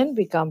can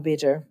become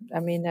bitter. I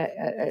mean,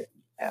 a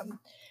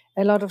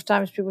lot of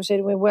times people say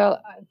to me, well,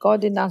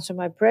 God didn't answer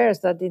my prayers.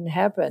 That didn't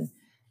happen.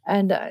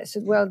 And I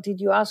said, well, did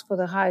you ask for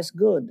the highest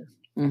good?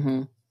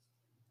 Mm-hmm.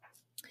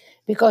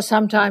 Because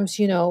sometimes,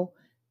 you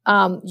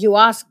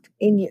ask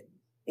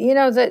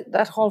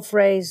that whole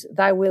phrase,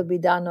 thy will be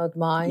done, not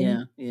mine.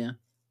 Yeah, yeah.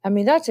 I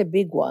mean, that's a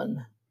big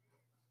one.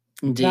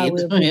 Indeed. Thy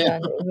will be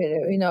done.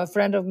 A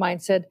friend of mine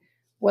said,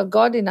 well,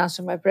 God didn't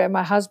answer my prayer.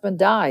 My husband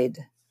died,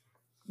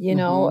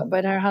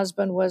 but her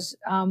husband was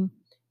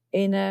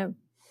in a,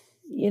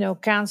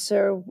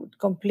 cancer,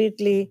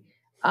 completely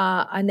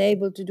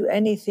unable to do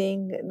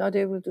anything, not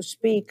able to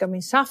speak,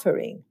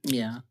 suffering.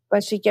 Yeah.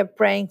 But she kept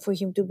praying for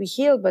him to be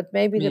healed. But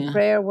maybe the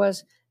prayer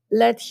was,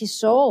 let his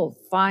soul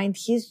find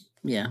his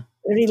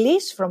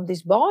release from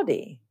this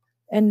body,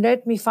 and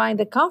let me find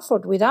the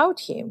comfort without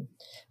him.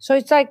 So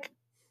it's like,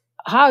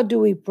 how do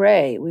we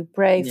pray? We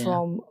pray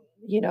from,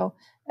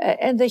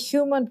 and the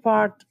human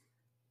part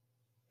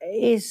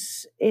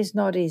is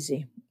not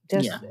easy.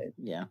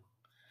 Yeah.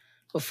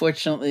 Well,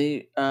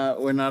 fortunately,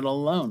 we're not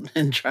alone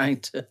in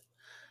trying to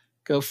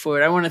go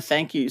forward. I want to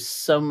thank you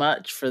so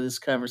much for this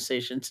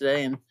conversation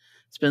today, and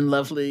it's been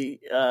lovely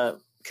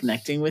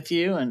connecting with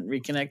you and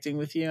reconnecting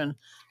with you. And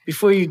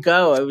before you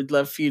go, I would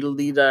love for you to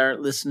lead our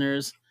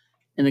listeners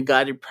in a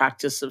guided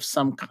practice of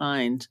some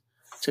kind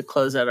to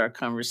close out our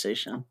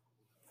conversation.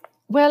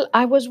 Well,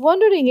 I was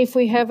wondering if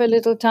we have a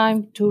little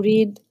time to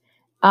read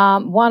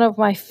one of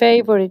my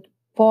favorite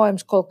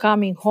poems called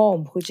Coming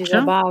Home, which is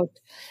about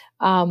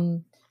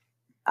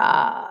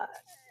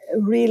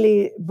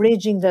really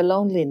bridging the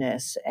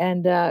loneliness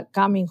and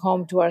coming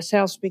home to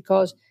ourselves,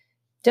 because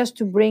just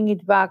to bring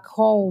it back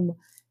home,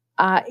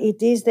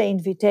 it is the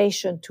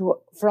invitation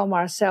from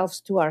ourselves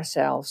to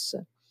ourselves.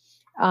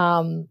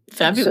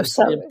 Fabulous.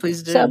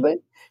 Please do.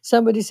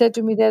 Somebody said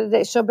to me the other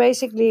day, so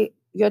basically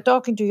you're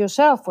talking to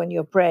yourself when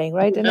you're praying,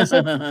 right? And I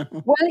said,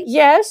 well,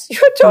 yes,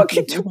 you're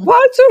talking to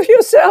parts of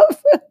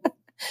yourself.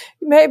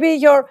 Maybe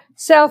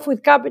yourself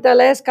with capital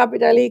S,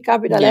 capital E,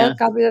 capital L,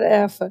 capital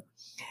F.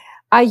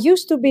 I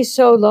used to be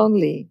so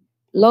lonely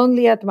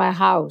at my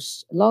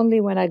house,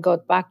 lonely when I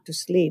got back to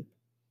sleep,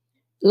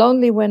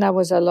 lonely when I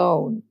was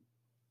alone.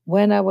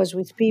 When I was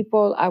with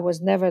people, I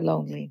was never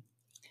lonely.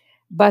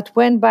 But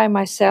when by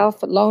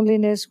myself,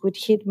 loneliness would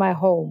hit my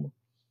home.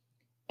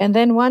 And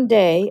then one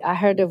day I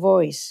heard a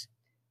voice,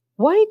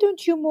 why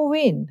don't you move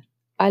in?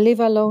 I live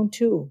alone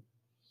too.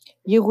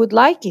 You would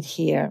like it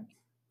here.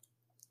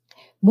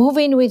 Move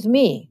in with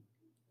me.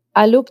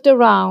 I looked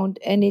around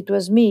and it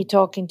was me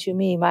talking to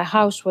me. My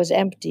house was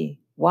empty.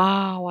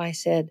 Wow, I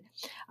said.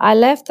 I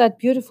left that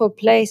beautiful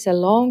place a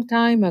long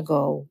time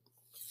ago.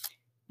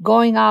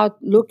 going out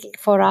looking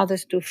for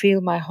others to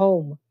fill my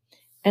home.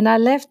 And I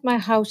left my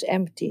house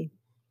empty.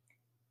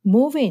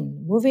 Move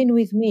in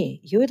with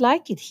me. You would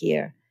like it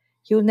here.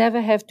 You'll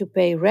never have to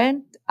pay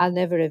rent. I'll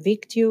never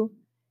evict you.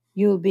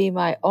 You'll be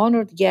my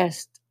honored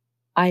guest.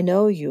 I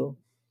know you.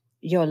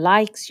 Your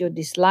likes, your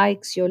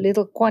dislikes, your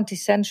little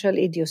quintessential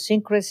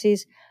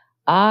idiosyncrasies.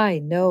 I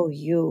know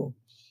you.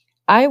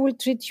 I will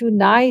treat you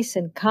nice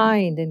and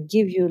kind and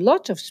give you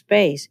lots of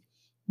space.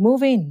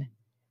 Move in.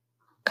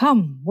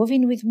 Come, move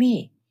in with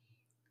me.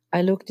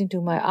 I looked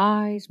into my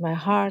eyes, my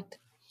heart,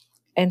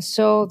 and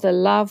saw the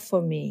love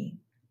for me.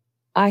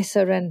 I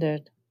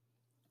surrendered.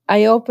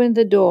 I opened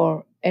the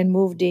door and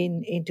moved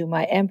into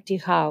my empty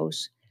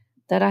house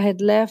that I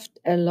had left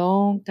a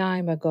long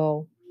time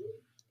ago.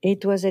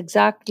 It was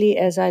exactly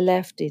as I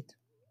left it.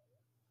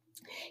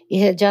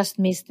 It had just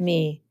missed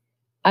me.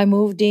 I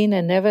moved in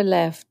and never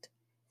left,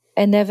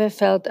 and never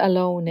felt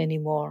alone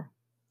anymore.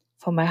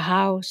 For my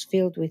house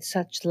filled with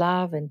such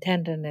love and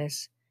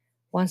tenderness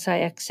once I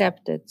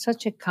accepted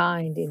such a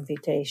kind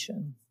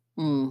invitation.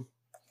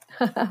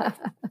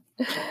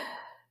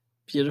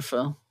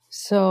 Beautiful.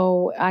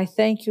 So I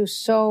thank you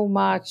so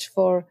much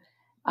for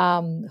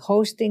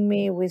hosting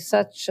me with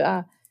such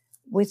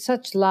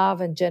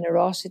love and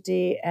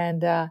generosity.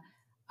 And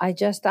I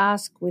just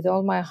ask with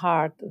all my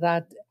heart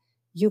that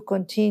you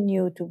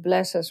continue to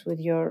bless us with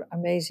your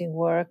amazing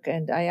work.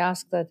 And I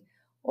ask that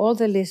all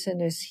the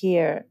listeners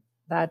here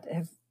that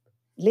have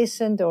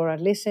listened or are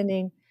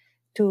listening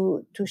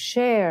to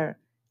share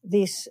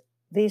this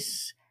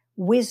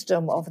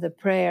wisdom of the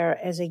prayer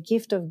as a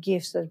gift of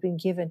gifts that's been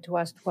given to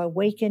us, to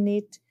awaken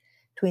it,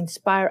 to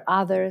inspire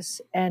others.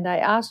 And I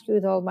ask you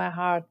with all my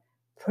heart,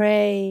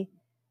 pray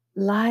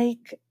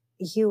like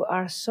you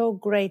are so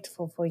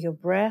grateful for your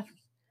breath,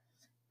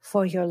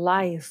 for your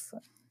life,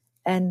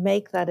 and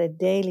make that a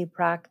daily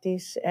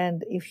practice.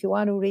 And if you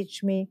want to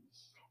reach me,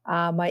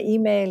 my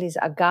email is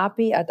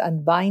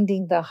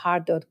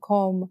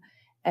agapi@unbindingtheheart.com,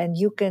 and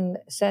you can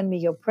send me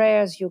your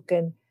prayers. You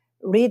can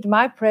read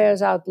my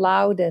prayers out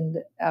loud and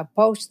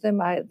post them.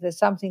 There's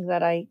something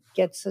that I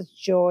get such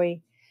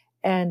joy.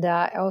 And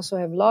I also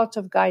have lots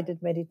of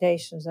guided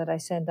meditations that I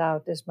send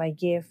out as my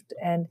gift.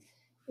 And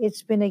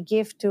it's been a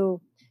gift to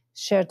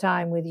share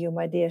time with you,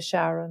 my dear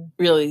Sharon.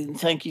 Really,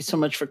 thank you so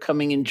much for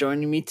coming and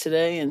joining me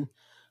today. And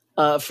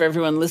for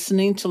everyone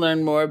listening, to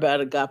learn more about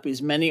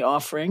Agapi's many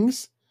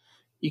offerings,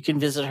 you can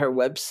visit her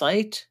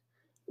website,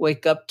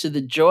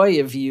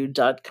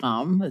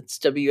 wakeuptothejoyofyou.com. It's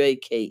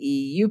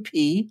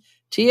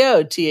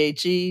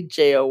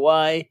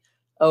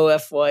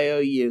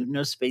WakeupTotheJoyofyou.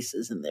 No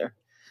spaces in there.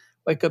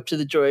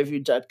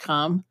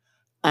 Wakeuptothejoyofyou.com.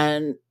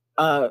 And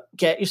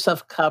get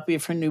yourself a copy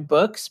of her new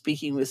book,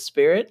 Speaking with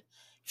Spirit,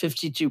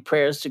 52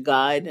 Prayers to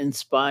Guide,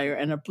 Inspire,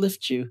 and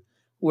Uplift You,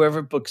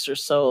 wherever books are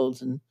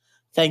sold. And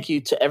thank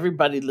you to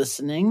everybody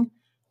listening.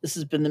 This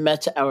has been the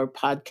Metta Hour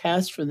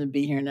podcast from the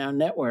Be Here Now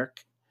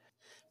Network.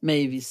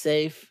 May you be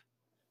safe,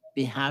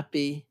 be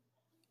happy,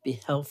 be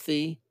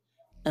healthy,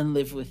 and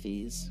live with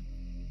ease.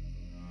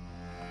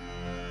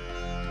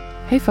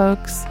 Hey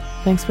folks,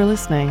 thanks for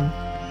listening.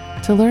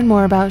 To learn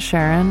more about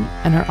Sharon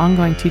and her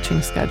ongoing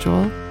teaching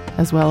schedule,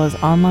 as well as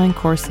online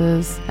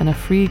courses and a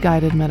free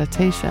guided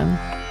meditation,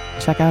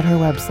 check out her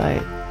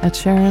website at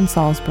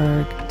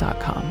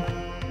SharonSalzberg.com.